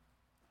happened.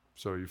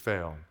 So you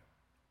failed.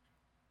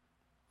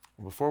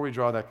 Well, before we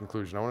draw that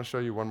conclusion, I want to show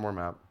you one more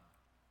map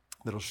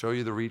that'll show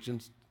you the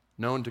regions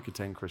known to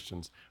contain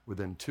Christians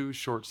within 2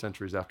 short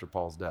centuries after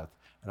Paul's death.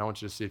 And I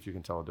want you to see if you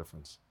can tell a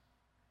difference.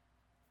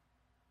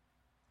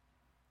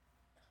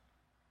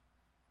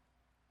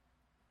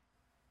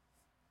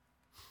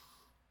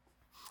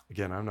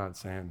 Again, I'm not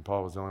saying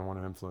Paul was the only one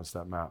who influenced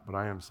that map, but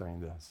I am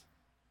saying this.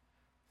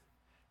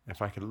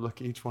 If I could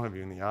look each one of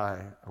you in the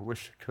eye, I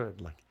wish I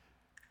could.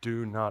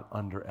 Do not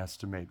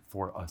underestimate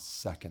for a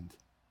second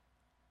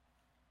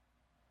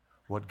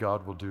what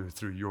God will do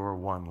through your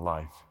one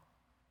life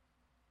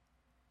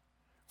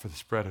for the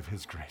spread of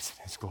His grace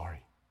and His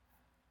glory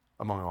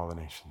among all the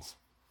nations.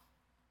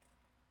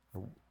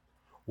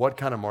 What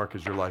kind of mark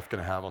is your life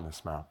going to have on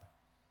this map?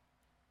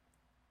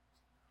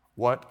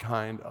 What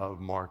kind of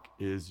mark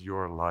is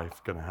your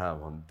life going to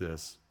have on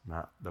this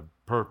map? The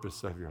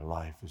purpose of your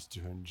life is to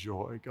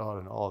enjoy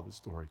God in all of His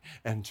glory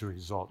and to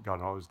exalt God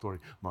in all of His glory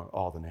among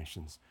all the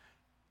nations.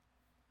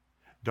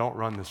 Don't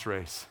run this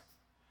race,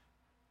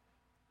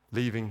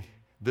 leaving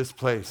this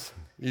place,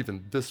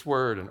 even this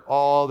word and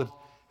all that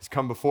has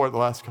come before it the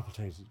last couple of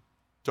days.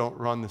 Don't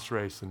run this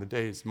race in the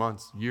days,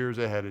 months, years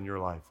ahead in your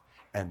life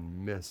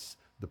and miss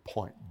the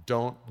point.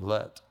 Don't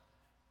let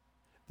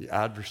the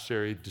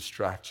adversary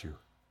distract you,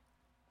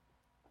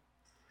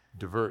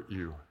 divert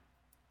you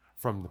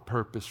from the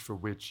purpose for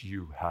which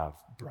you have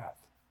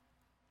breath.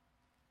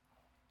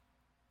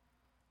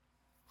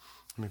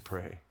 Let me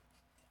pray.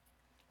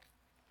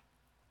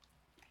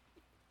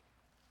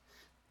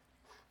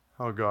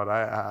 Oh God, I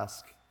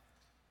ask,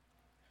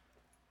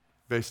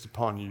 based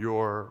upon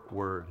your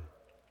word,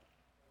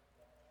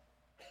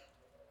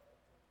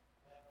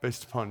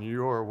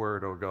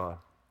 oh God,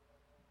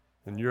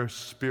 and your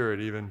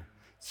Spirit even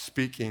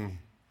speaking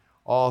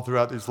all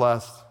throughout these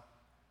last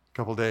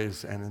couple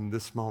days and in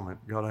this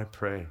moment, God, I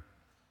pray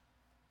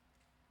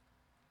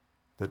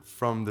that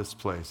from this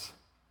place,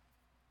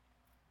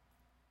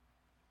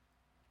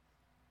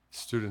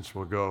 students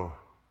will go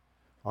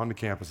onto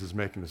campuses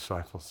making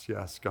disciples.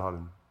 Yes, God,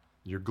 and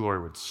your glory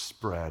would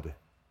spread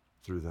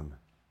through them.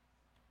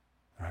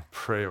 And I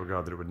pray, oh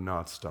God, that it would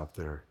not stop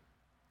there.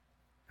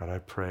 God, I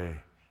pray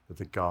that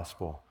the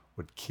gospel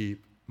would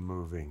keep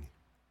moving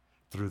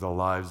through the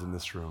lives in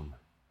this room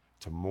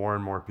to more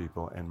and more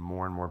people and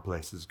more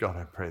places. God,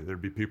 I pray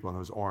there'd be people in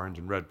those orange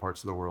and red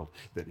parts of the world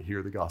that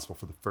hear the gospel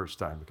for the first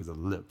time because of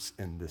lips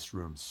in this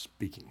room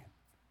speaking it.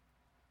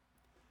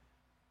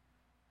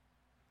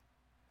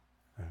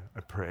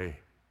 I pray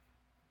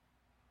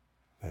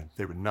that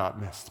they would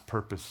not miss the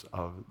purpose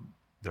of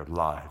their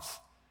lives.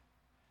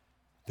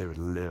 They would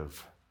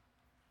live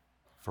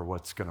for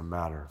what's going to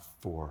matter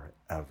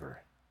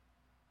forever,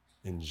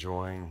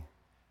 enjoying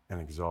and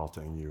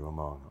exalting you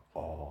among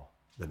all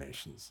the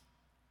nations.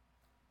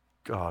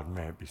 God,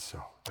 may it be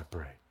so, I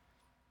pray.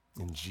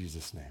 In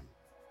Jesus' name,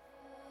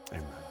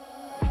 amen.